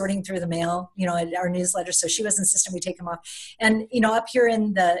tired of sorting through the mail, at our newsletter, so she was insistent we take him off. And up here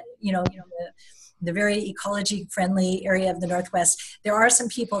in the the very ecology-friendly area of the Northwest, there are some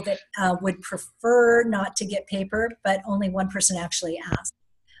people that would prefer not to get paper, but only one person actually asked.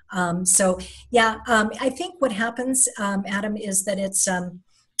 I think what happens, Adam, is that it's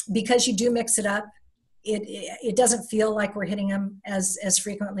because you do mix it up, it doesn't feel like we're hitting them as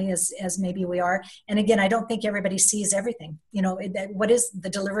frequently as maybe we are. And again, I don't think everybody sees everything. What is the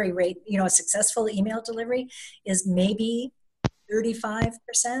delivery rate? A successful email delivery is maybe 35%,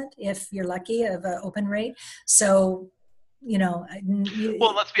 if you're lucky, of an open rate. So,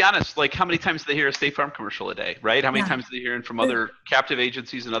 well, let's be honest. Like, how many times do they hear a State Farm commercial a day, right? How many times do they hear it from other captive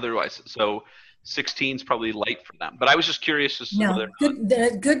agencies and otherwise? So 16 is probably light for them. But I was just curious as to whether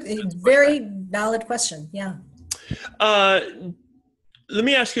good, very valid question. Yeah. Let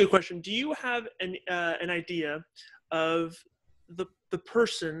me ask you a question. Do you have an idea of the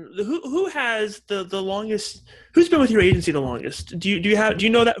person who has the longest, who's been with your agency the longest? Do you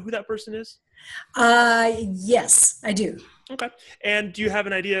know who that person is? Yes, I do. Okay. And do you have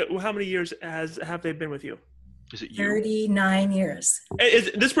an idea how many years have they been with you? Is it you? 39 years.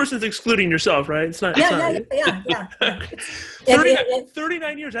 This person's excluding yourself, right? It's not. Yeah.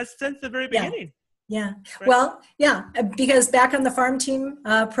 39 years. That's since the very beginning. Yeah. Right? Well, yeah, because back on the farm team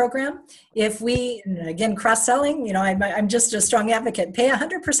program, if we, again, cross-selling, I'm just a strong advocate, pay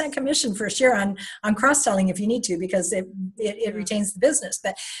 100% commission for a share on cross-selling if you need to, because it retains the business.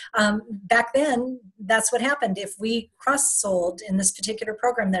 But back then, that's what happened. If we cross-sold in this particular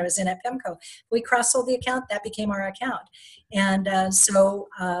program that I was in at PEMCO, we cross-sold the account, that became our account. And the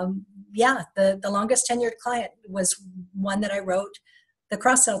longest tenured client was one that I wrote the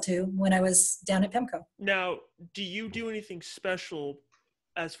cross-sell to when I was down at PEMCO. Now, do you do anything special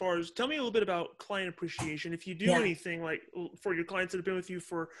as far as, tell me a little bit about client appreciation. If you do Yeah. anything like for your clients that have been with you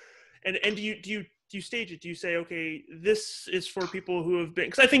for, and do you stage it? Do you say, okay, this is for people who have been,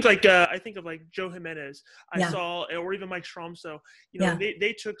 because I think I think of like Joe Jimenez, I saw, or even Mike Stromso,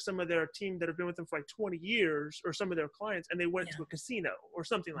 they took some of their team that have been with them for like 20 years, or some of their clients, and they went to a casino or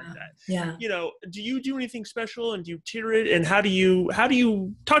something like that. Yeah. Do you do anything special, and do you tier it, and how do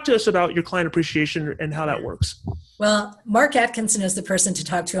you talk to us about your client appreciation and how that works? Well, Mark Atkinson is the person to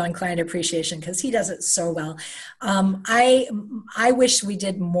talk to on client appreciation because he does it so well. I wish we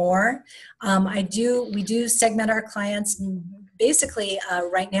did more. We do segment our clients basically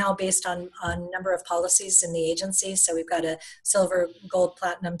right now based on number of policies in the agency. So we've got a silver, gold,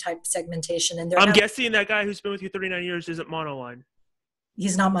 platinum type segmentation. And I'm guessing that guy who's been with you 39 years isn't monoline.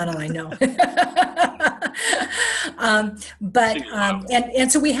 He's not monoline, no.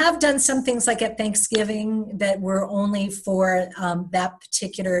 And so we have done some things like at Thanksgiving that were only for that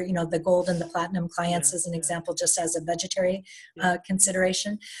particular, the gold and the platinum clients as an example, just as a budgetary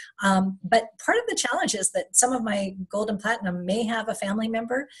consideration. But part of the challenge is that some of my gold and platinum may have a family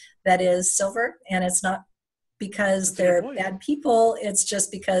member that is silver, and it's not because they're bad people. It's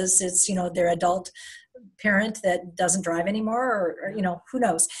just because it's, their adult parent that doesn't drive anymore, or who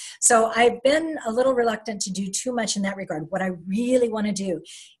knows. So I've been a little reluctant to do too much in that regard. What I really want to do,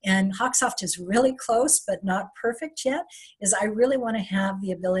 and Hawksoft is really close but not perfect yet, is I really want to have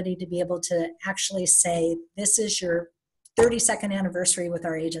the ability to be able to actually say, this is your 32nd anniversary with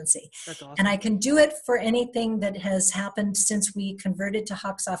our agency. That's awesome. And I can do it for anything that has happened since we converted to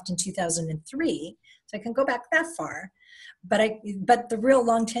Hawksoft in 2003. So I can go back that far. But the real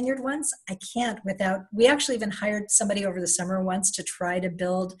long tenured ones, I can't without, we actually even hired somebody over the summer once to try to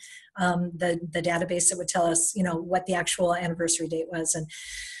build the database that would tell us, what the actual anniversary date was. And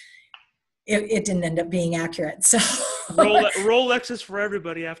it didn't end up being accurate. So Rolex is for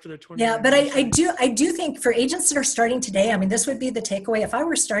everybody after their 20. Yeah, but I do think for agents that are starting today, this would be the takeaway. If I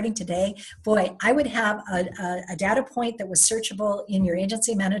were starting today, boy, I would have a data point that was searchable in your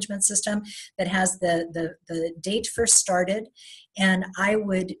agency management system that has the date first started. And I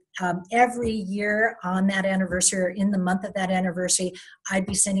would, every year on that anniversary or in the month of that anniversary, I'd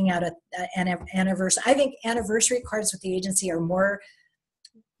be sending out an anniversary. I think anniversary cards with the agency are more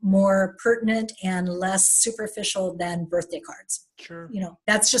pertinent and less superficial than birthday cards. Sure.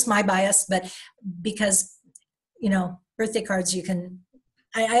 That's just my bias, but because, birthday cards, you can,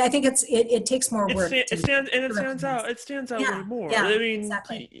 I think it takes more work. It stands out way more. Yeah,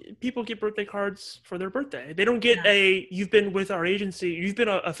 exactly. People get birthday cards for their birthday. They don't get you've been with our agency, you've been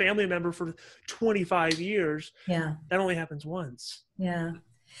a family member for 25 years. Yeah. That only happens once. Yeah.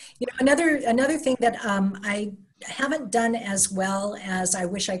 Another thing that I haven't done as well as I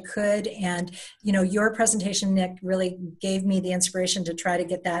wish I could, and your presentation, Nick, really gave me the inspiration to try to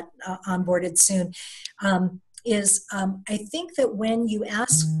get that onboarded soon, is I think that when you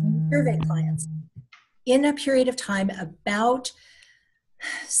ask survey clients in a period of time about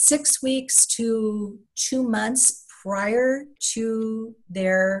 6 weeks to 2 months prior to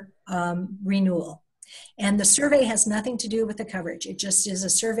their renewal, and the survey has nothing to do with the coverage. It just is a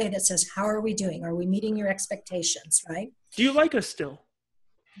survey that says, how are we doing? Are we meeting your expectations, right? Do you like us still?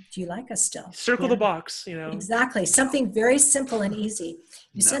 Do you like us still? Circle the box, Exactly. Something very simple and easy.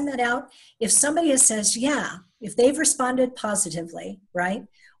 You send that out. If somebody says, if they've responded positively, right?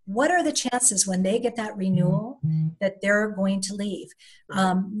 What are the chances when they get that renewal that they're going to leave?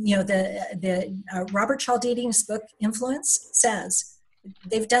 The Robert Cialdini's book, Influence, says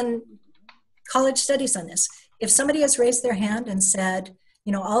they've done college studies on this. If somebody has raised their hand and said,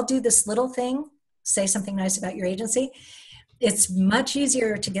 I'll do this little thing, say something nice about your agency, it's much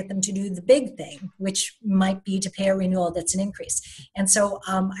easier to get them to do the big thing, which might be to pay a renewal that's an increase. And so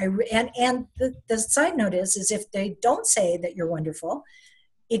the side note is if they don't say that you're wonderful,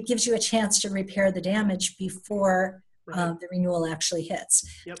 it gives you a chance to repair the damage before the renewal actually hits.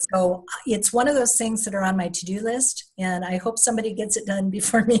 Yep. So it's one of those things that are on my to-do list, and I hope somebody gets it done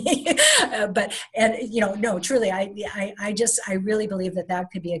before me. Truly, I really believe that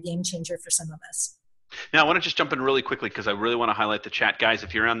could be a game changer for some of us. Now, I want to just jump in really quickly because I really want to highlight the chat, guys.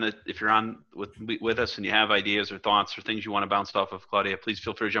 If you're on with us and you have ideas or thoughts or things you want to bounce off of Claudia, please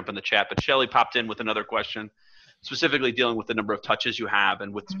feel free to jump in the chat. But Shelley popped in with another question, specifically dealing with the number of touches you have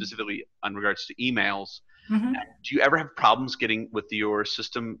and with specifically on regards to emails. Mm-hmm. Do you ever have problems getting with your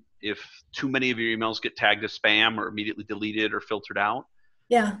system if too many of your emails get tagged as spam or immediately deleted or filtered out?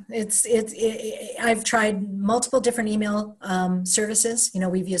 Yeah, I've tried multiple different email services.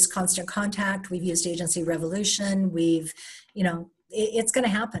 We've used Constant Contact, we've used Agency Revolution, it's going to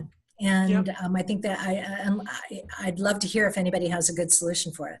happen. And I think that I'd love to hear if anybody has a good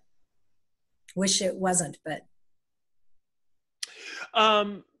solution for it. Wish it wasn't, but.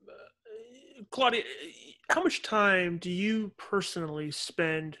 Claudia, how much time do you personally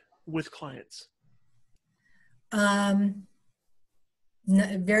spend with clients?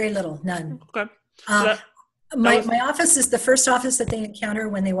 Very little, none. Okay. So my office is the first office that they encounter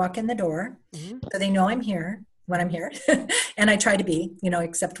when they walk in the door. Mm-hmm. So they know I'm here when I'm here. And I try to be,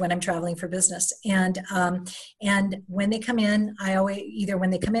 except when I'm traveling for business. And when they come in, I always, either when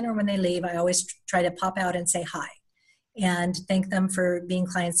they come in or when they leave, I always try to pop out and say hi and thank them for being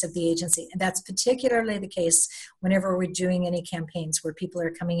clients of the agency. And that's particularly the case whenever we're doing any campaigns where people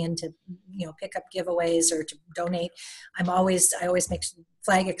are coming in to, pick up giveaways or to donate. I always make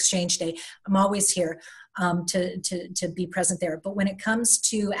Flag Exchange Day. I'm always here to be present there. But when it comes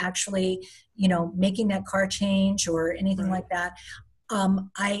to actually, making that car change or anything like that,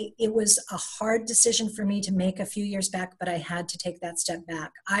 it was a hard decision for me to make a few years back, but I had to take that step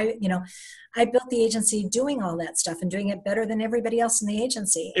back. I built the agency doing all that stuff and doing it better than everybody else in the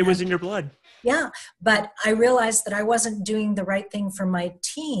agency. It was in your blood. Yeah. But I realized that I wasn't doing the right thing for my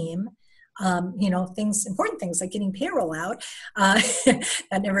team. Important things like getting payroll out.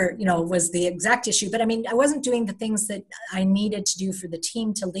 That never, was the exact issue. But I wasn't doing the things that I needed to do for the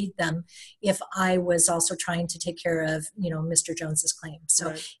team to lead them if I was also trying to take care of, Mr. Jones's claim.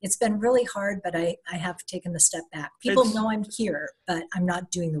 So It's been really hard, but I have taken the step back. People know I'm here, but I'm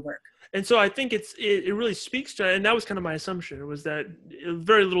not doing the work. And so I think it really speaks to, and that was kind of my assumption, was that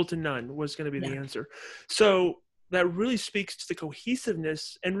very little to none was going to be the answer. So that really speaks to the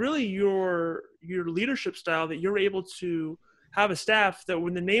cohesiveness and really your leadership style, that you're able to have a staff that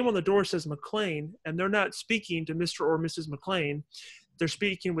when the name on the door says McClain and they're not speaking to Mr. or Mrs. McClain, they're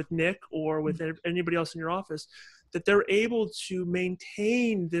speaking with Nick or with anybody else in your office, that they're able to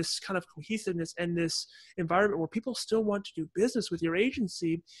maintain this kind of cohesiveness and this environment where people still want to do business with your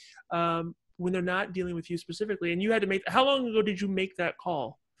agency when they're not dealing with you specifically. And you had to how long ago did you make that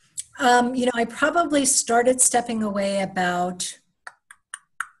call? I probably started stepping away about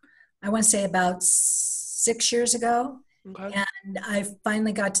 6 years ago. Okay. And I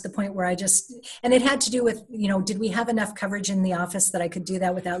finally got to the point where and it had to do with, did we have enough coverage in the office that I could do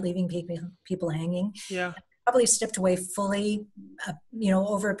that without leaving people hanging? Yeah. I probably stepped away fully,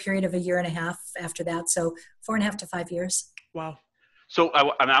 over a period of 1.5 years after that. So 4.5 to 5 years. Wow. So I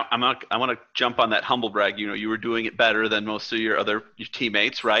want to jump on that humble brag. You were doing it better than most of your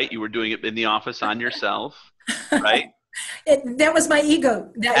teammates, right? You were doing it in the office on yourself, right? That was my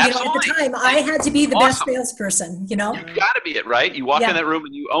ego. At the time, I had to be the best salesperson. You've got to be it, right? You walk in that room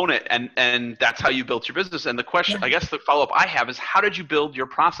and you own it, and that's how you built your business. And the question, I guess, the follow up I have is, how did you build your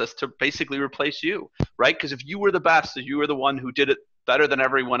process to basically replace you, right? Because if you were the best, if you were the one who did it better than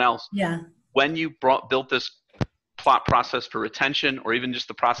everyone else, when you built this plot process for retention, or even just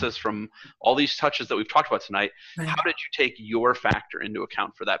the process from all these touches that we've talked about tonight, how did you take your factor into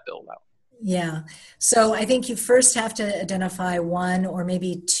account for that build out? Yeah. So I think you first have to identify one or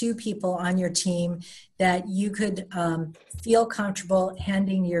maybe two people on your team that you could feel comfortable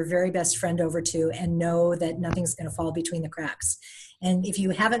handing your very best friend over to and know that nothing's going to fall between the cracks. And if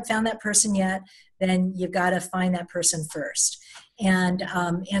you haven't found that person yet, then you've got to find that person first. And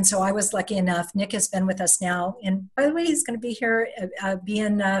so I was lucky enough. Nick has been with us now, and by the way, he's going to be here, be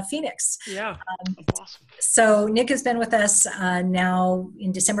in Phoenix. Yeah, awesome. So Nick has been with us now.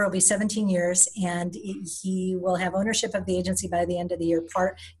 In December, will be 17 years, and he will have ownership of the agency by the end of the year.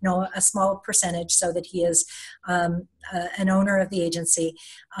 A small percentage, so that he is an owner of the agency.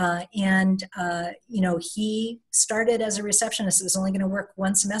 He started as a receptionist. It was only going to work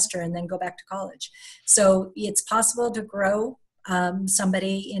one semester and then go back to college. So it's possible to grow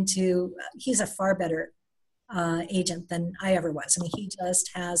somebody into, he's a far better agent than I ever was. He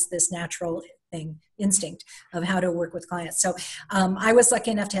just has this natural instinct of how to work with clients. So I was lucky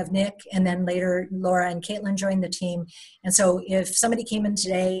enough to have Nick, and then later Laura and Caitlin joined the team. And so if somebody came in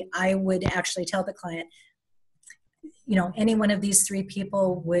today, I would actually tell the client, any one of these three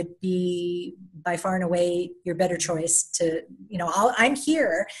people would be by far and away your better choice to, I'm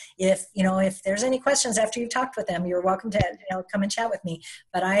here. If there's any questions after you talked with them, you're welcome to, come and chat with me.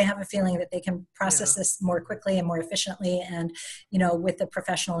 But I have a feeling that they can process this more quickly and more efficiently, and, with the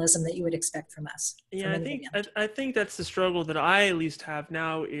professionalism that you would expect from us. Yeah, I think that's the struggle that I at least have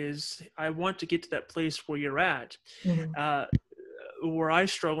now, is I want to get to that place where you're at. Mm-hmm. Where I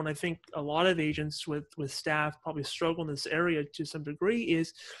struggle, and I think a lot of agents with staff probably struggle in this area to some degree,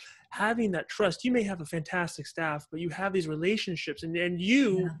 is having that trust. You may have a fantastic staff, but you have these relationships, and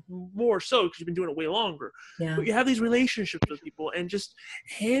you more so because you've been doing it way longer. Yeah. But you have these relationships with people, and just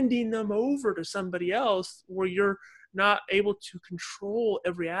handing them over to somebody else where you're not able to control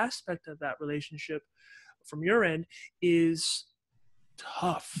every aspect of that relationship from your end is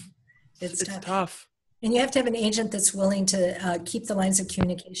tough. It's tough. And you have to have an agent that's willing to keep the lines of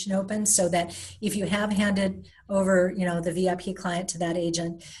communication open, so that if you have handed over, the VIP client to that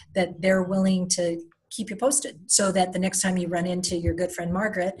agent, that they're willing to keep you posted, so that the next time you run into your good friend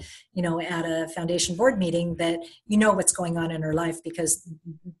Margaret, at a foundation board meeting, that you know what's going on in her life because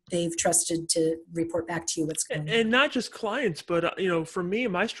they've trusted to report back to you what's going on. And not just clients, but for me,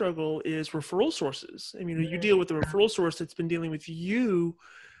 my struggle is referral sources. I mean, you deal with the referral source that's been dealing with you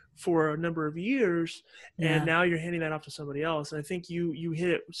for a number of years, and now you're handing that off to somebody else. And I think you hit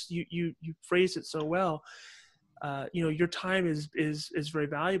it. You phrased it so well. Your time is very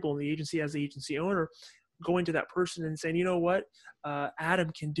valuable in the agency as the agency owner. Going to that person and saying, you know what, Adam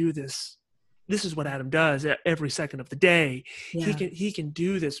can do this. This is what Adam does every second of the day. Yeah. He can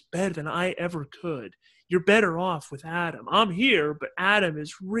do this better than I ever could. You're better off with Adam. I'm here, but Adam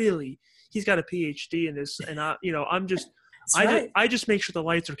is he's got a PhD in this, and I just make sure the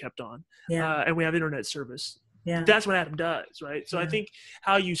lights are kept on, and we have internet service. Yeah, that's what Adam does, right? So I think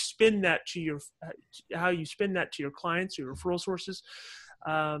how you spin that to your clients, your referral sources,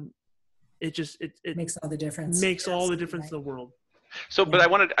 it makes all the difference. Makes all the difference in the world. So, but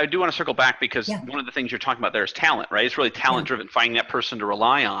I do want to circle back because one of the things you're talking about there is talent, right? It's really talent driven, finding that person to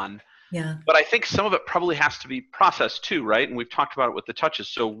rely on. Yeah. But I think some of it probably has to be processed too, right? And we've talked about it with the touches.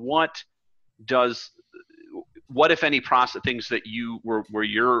 So what if any process things that were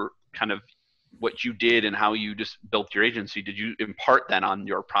your kind of what you did and how you just built your agency, did you impart then on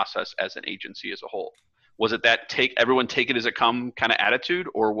your process as an agency as a whole? Was it that everyone take it as it come kind of attitude,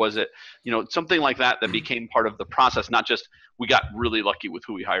 or was it, something like that became part of the process, not just we got really lucky with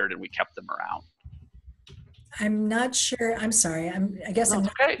who we hired and we kept them around? I'm not sure. I'm sorry. I guess I'm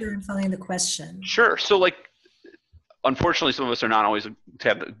not sure I'm following the question. Sure. So unfortunately, some of us are not always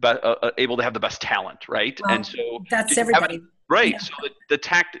able to have the best talent, right? Well, and so that's everybody. Right.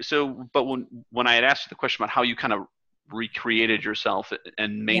 Yeah. So but when I had asked you the question about how you kind of recreated yourself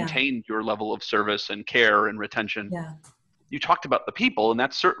and maintained your level of service and care and retention, you talked about the people, and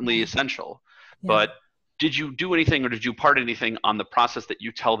that's certainly essential. Yeah. But did you do anything, or did you part anything on the process that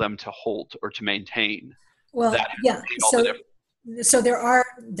you tell them to hold or to maintain? Well, So there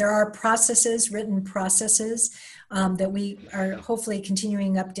are processes, written processes that we are hopefully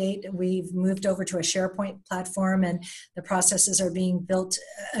continuing to update. We've moved over to a SharePoint platform, and the processes are being built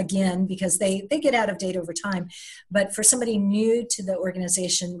again because they get out of date over time. But for somebody new to the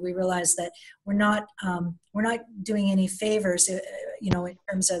organization, we realize that we're not doing any favors, in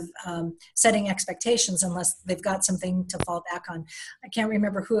terms of setting expectations unless they've got something to fall back on. I can't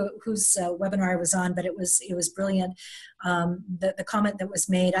remember whose webinar I was on, but it was brilliant. The comment that was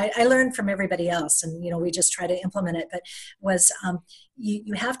made, I learned from everybody else, and we just try to implement it, but was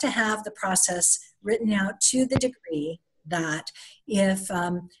you have to have the process written out to the degree that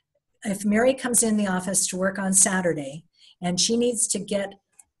if Mary comes in the office to work on Saturday and she needs to get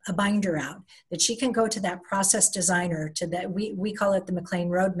a binder out, that she can go to that process designer, to that we call it the McClain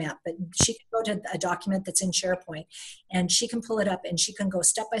roadmap, but she can go to a document that's in SharePoint and she can pull it up and she can go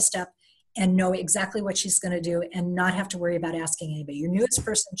step by step and know exactly what she's going to do and not have to worry about asking anybody. Your newest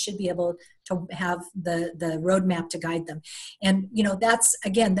person should be able to have the roadmap to guide them. And,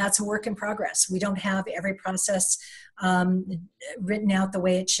 that's a work in progress. We don't have every process written out the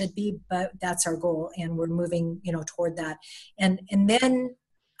way it should be, but that's our goal. And we're moving, toward that. And then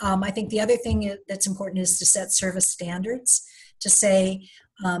I think the other thing that's important is to set service standards, to say,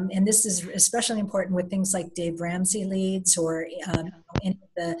 and this is especially important with things like Dave Ramsey leads or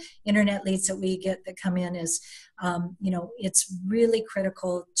the internet leads that we get that come in, is, it's really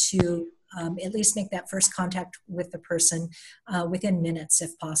critical to at least make that first contact with the person within minutes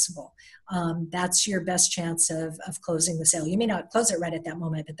if possible. That's your best chance of closing the sale. You may not close it right at that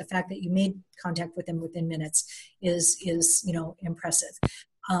moment, but the fact that you made contact with them within minutes is impressive.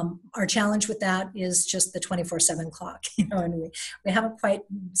 Our challenge with that is just the 24/7 clock, and we haven't quite,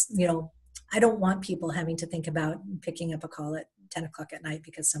 I don't want people having to think about picking up a call at 10 o'clock at night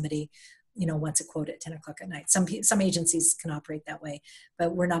because somebody, wants a quote at 10 o'clock at night. Some agencies can operate that way,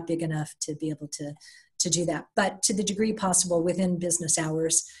 but we're not big enough to be able to do that. But to the degree possible within business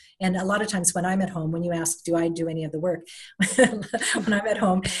hours. And a lot of times when I'm at home, when you ask, do I do any of the work? When I'm at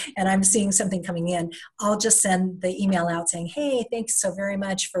home and I'm seeing something coming in, I'll just send the email out saying, hey, thanks so very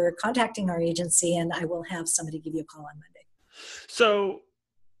much for contacting our agency, and I will have somebody give you a call on Monday. So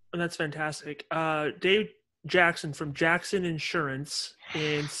That's fantastic. Dave Jackson from Jackson Insurance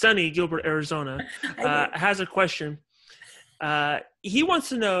in sunny Gilbert, Arizona, has a question. He wants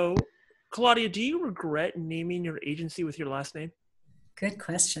to know, Claudia, do you regret naming your agency with your last name? Good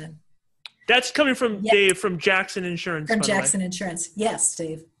question. That's coming from Dave from Jackson Insurance. From Jackson Insurance. Yes,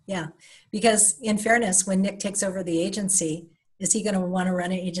 Dave. Yeah. Because in fairness, when Nick takes over the agency, is he going to want to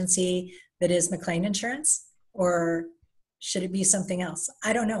run an agency that is McClain Insurance, or should it be something else?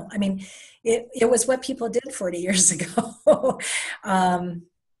 I don't know. I mean, it was what people did 40 years ago.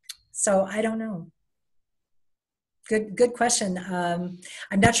 So I don't know. Good question. I'm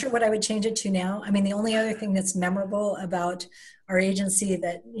not sure what I would change it to now. I mean, the only other thing that's memorable about our agency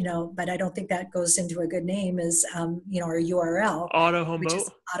that, but I don't think that goes into a good name is, our URL. Auto Home which Boat? is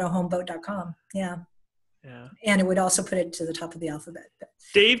autohomeboat.com. Yeah. Yeah. And it would also put it to the top of the alphabet.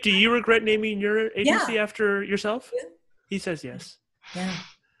 Dave, do you regret naming your agency after yourself? Yeah. He says yes. Yeah.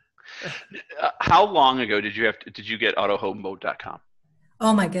 How long ago did you get autohomeboat.com?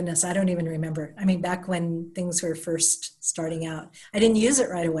 Oh my goodness, I don't even remember. I mean, back when things were first starting out, I didn't use it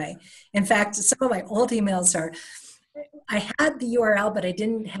right away. In fact, some of my old emails I had the URL, but I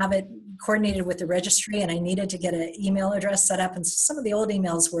didn't have it coordinated with the registry, and I needed to get an email address set up. And so some of the old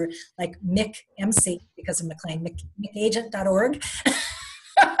emails were like McMC, because of McClain, McAgent.org.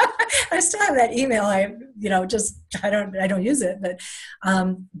 I still have that email. I don't use it, but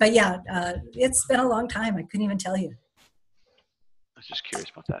yeah, it's been a long time. I couldn't even tell you. I was just curious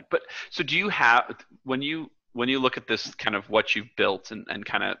about that. But so do you have, when you look at this kind of what you've built and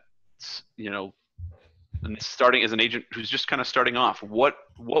kind of, and starting as an agent who's just kind of starting off, what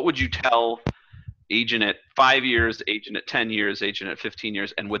would you tell agent at 5 years, agent at 10 years, agent at 15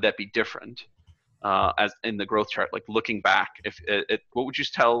 years, and would that be different as in the growth chart? Like looking back, what would you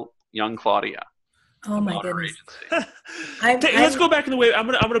tell young Claudia? Oh my goodness! Let's go back in the way. I'm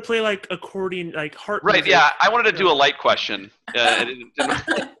gonna play like accordion, like heart. Right. Music. Yeah. I wanted to do a light question.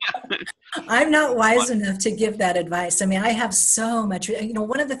 I'm not wise enough to give that advice. I mean, I have so much.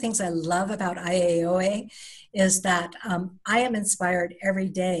 One of the things I love about IAOA is that I am inspired every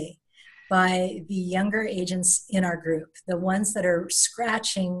day by the younger agents in our group, the ones that are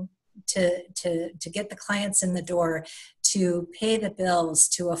scratching to get the clients in the door, to pay the bills,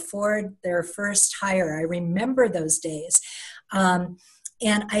 to afford their first hire. I remember those days.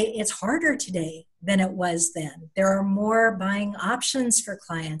 It's harder today than it was then. There are more buying options for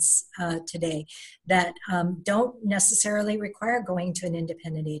clients today that don't necessarily require going to an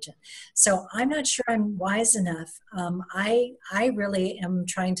independent agent. So I'm not sure I'm wise enough. I really am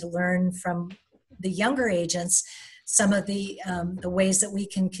trying to learn from the younger agents some of the ways that we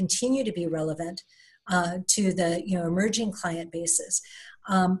can continue to be relevant to the emerging client bases.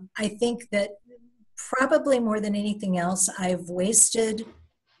 I think that probably more than anything else, I've wasted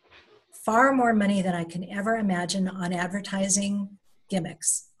far more money than I can ever imagine on advertising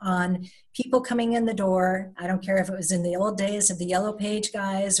gimmicks, on people coming in the door. I don't care if it was in the old days of the Yellow Page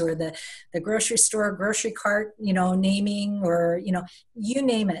guys or the grocery store, grocery cart, naming, or, you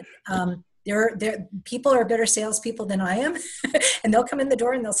name it. People are better salespeople than I am, and they'll come in the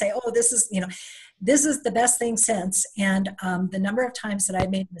door and they'll say, "Oh, this is the best thing since." And the number of times that I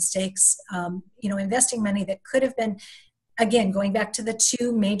made mistakes, investing money that could have been, again, going back to the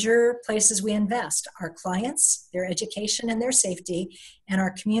two major places we invest: our clients, their education and their safety, and our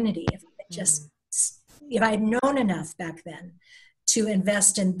community. If I had known enough back then to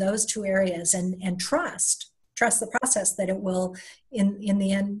invest in those two areas and trust the process that it will, in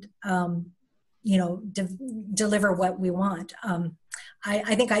the end, deliver what we want.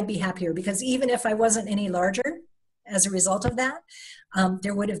 I think I'd be happier, because even if I wasn't any larger as a result of that,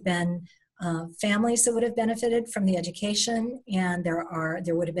 there would have been families that would have benefited from the education, and there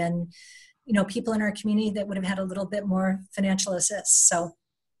would have been, people in our community that would have had a little bit more financial assist. So.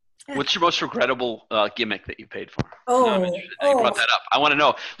 Yeah. What's your most regrettable gimmick that you paid for? You brought that up. I want to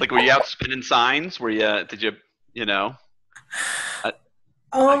know, like, were you out spinning signs? Did you?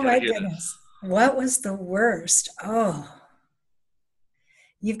 Oh my goodness. What was the worst? Oh,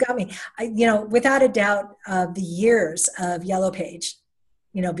 you've got me. Without a doubt, the years of Yellow Page,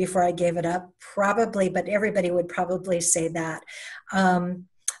 before I gave it up, probably, but everybody would probably say that.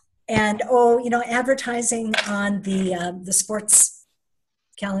 Advertising on the sports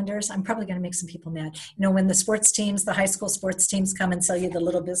calendars. I'm probably going to make some people mad. When the sports teams, the high school sports teams, come and sell you the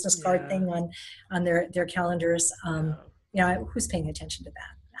little business card thing on their calendars. Who's paying attention to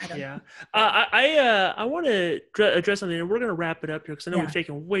that? I don't know. I want to address something, and we're going to wrap it up here because I know we've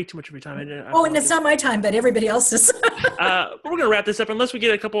taken way too much of your time. And it's not my time, but everybody else's. We're going to wrap this up unless we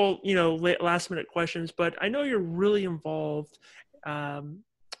get a couple, last minute questions. But I know you're really involved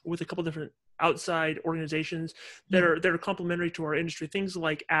with a couple different outside organizations that are complementary to our industry, things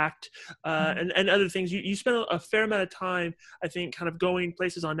like ACT and other things. You spend a fair amount of time, I think, kind of going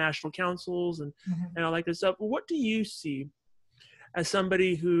places on national councils and all that good stuff. What do you see as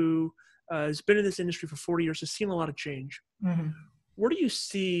somebody who has been in this industry for 40 years, has seen a lot of change? Where do you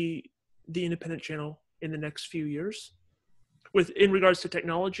see the independent channel in the next few years in regards to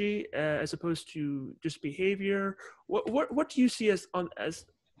technology as opposed to just behavior? What do you see as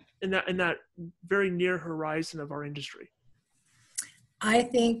in that very near horizon of our industry? I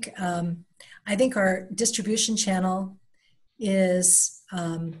think our distribution channel has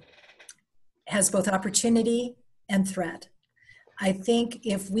both opportunity and threat. I think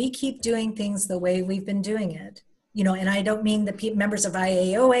if we keep doing things the way we've been doing it, and I don't mean the members of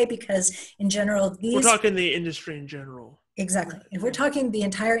IAOA, because in general, we're talking the industry in general. Exactly. If we're talking the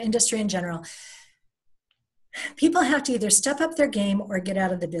entire industry in general, people have to either step up their game or get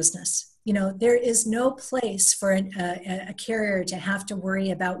out of the business. There is no place for a carrier to have to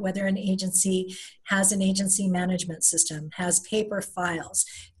worry about whether an agency has an agency management system, has paper files.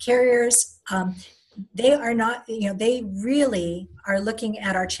 Carriers, they are not, they really are looking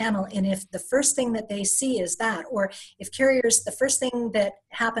at our channel. And if the first thing that they see is that, or if carriers, the first thing that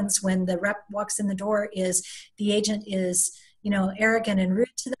happens when the rep walks in the door is the agent is, arrogant and rude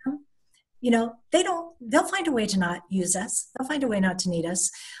to them, they'll find a way to not use us. They'll find a way not to need us.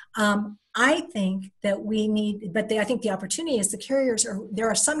 I think that we need, I think the opportunity is there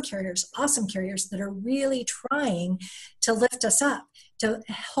are some carriers, awesome carriers, that are really trying to lift us up, to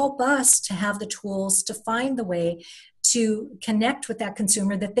help us to have the tools to find the way to connect with that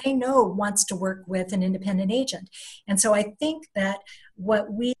consumer that they know wants to work with an independent agent. And so I think that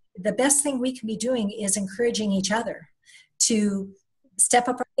the best thing we can be doing is encouraging each other to step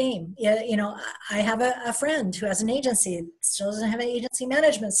up our game. I have a friend who has an agency, still doesn't have an agency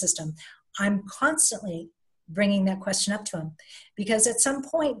management system. I'm constantly bringing that question up to him, because at some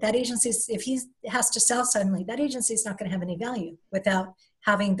point that agency, if he has to sell suddenly, that agency is not going to have any value without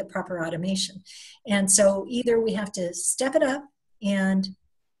having the proper automation. And so either we have to step it up and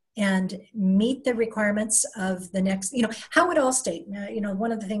meet the requirements of the next, how would Allstate,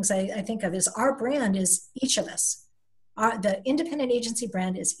 one of the things I think of is our brand is each of us. The independent agency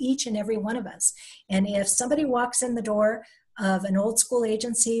brand is each and every one of us. And if somebody walks in the door of an old school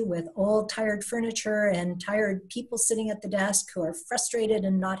agency with old tired furniture and tired people sitting at the desk who are frustrated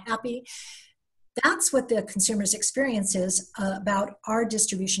and not happy, that's what the consumer's experience is about our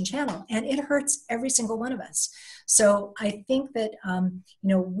distribution channel. And it hurts every single one of us. So I think that,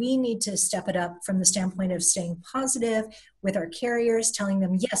 we need to step it up from the standpoint of staying positive with our carriers, telling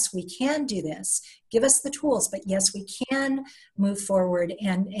them, yes, we can do this. Give us the tools, but yes, we can move forward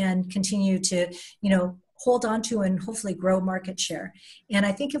and continue to, hold on to and hopefully grow market share. And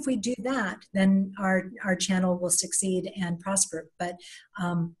I think if we do that, then our channel will succeed and prosper. But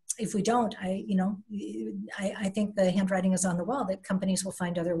if we don't, I think the handwriting is on the wall that companies will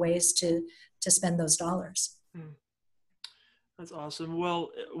find other ways to spend those dollars. That's awesome. Well,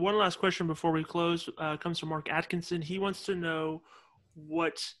 one last question before we close comes from Mark Atkinson. He wants to know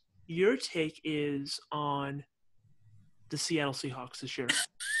what your take is on the Seattle Seahawks this year.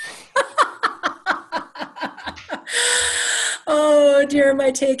 Oh dear, my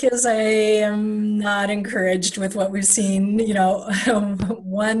take is I am not encouraged with what we've seen.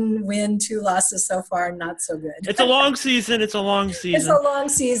 1 win, 2 losses so far, not so good. It's a long season. It's a long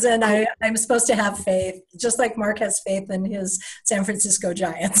season. I'm supposed to have faith, just like Mark has faith in his San Francisco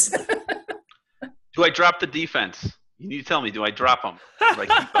Giants. Do I drop the defense? You need to tell me, do I drop them? Do I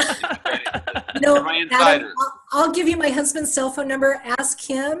keep them? No, Adam, I'll give you my husband's cell phone number. Ask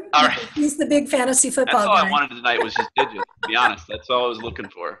him. All right. He's the big fantasy football guy. That's all I wanted tonight was just digits, to be honest. That's all I was looking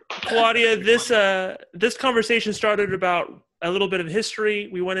for. Claudia, this conversation started about a little bit of history.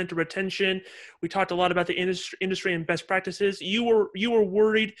 We went into retention. We talked a lot about the industry and best practices. You were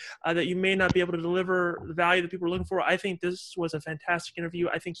worried that you may not be able to deliver the value that people were looking for. I think this was a fantastic interview.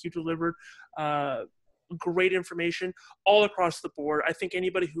 I think you delivered great information all across the board. I think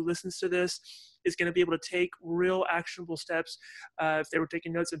anybody who listens to this is going to be able to take real actionable steps if they were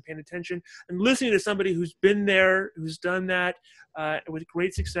taking notes and paying attention. And listening to somebody who's been there, who's done that with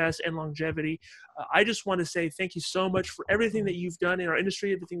great success and longevity. I just want to say thank you so much for everything that you've done in our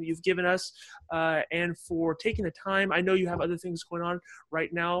industry, everything that you've given us, and for taking the time. I know you have other things going on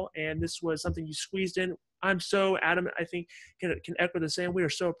right now, and this was something you squeezed in. I'm so adamant, I think, can echo the same. We are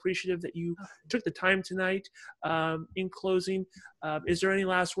so appreciative that you took the time tonight. In closing, is there any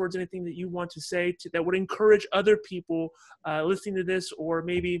last words, anything that you want to say that would encourage other people listening to this, or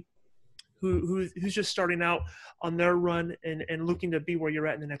maybe who's just starting out on their run and looking to be where you're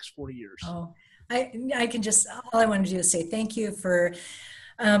at in the next 40 years? Oh, I can just, all I want to do is say thank you for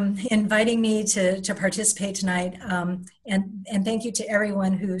inviting me to participate tonight. And thank you to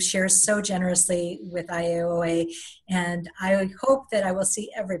everyone who shares so generously with IAOA. And I hope that I will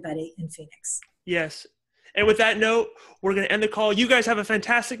see everybody in Phoenix. Yes. And with that note, we're going to end the call. You guys have a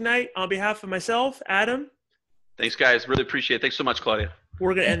fantastic night. On behalf of myself, Adam. Thanks, guys. Really appreciate it. Thanks so much, Claudia.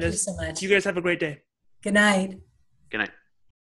 We're going to end this. Thank you so much. You guys have a great day. Good night. Good night.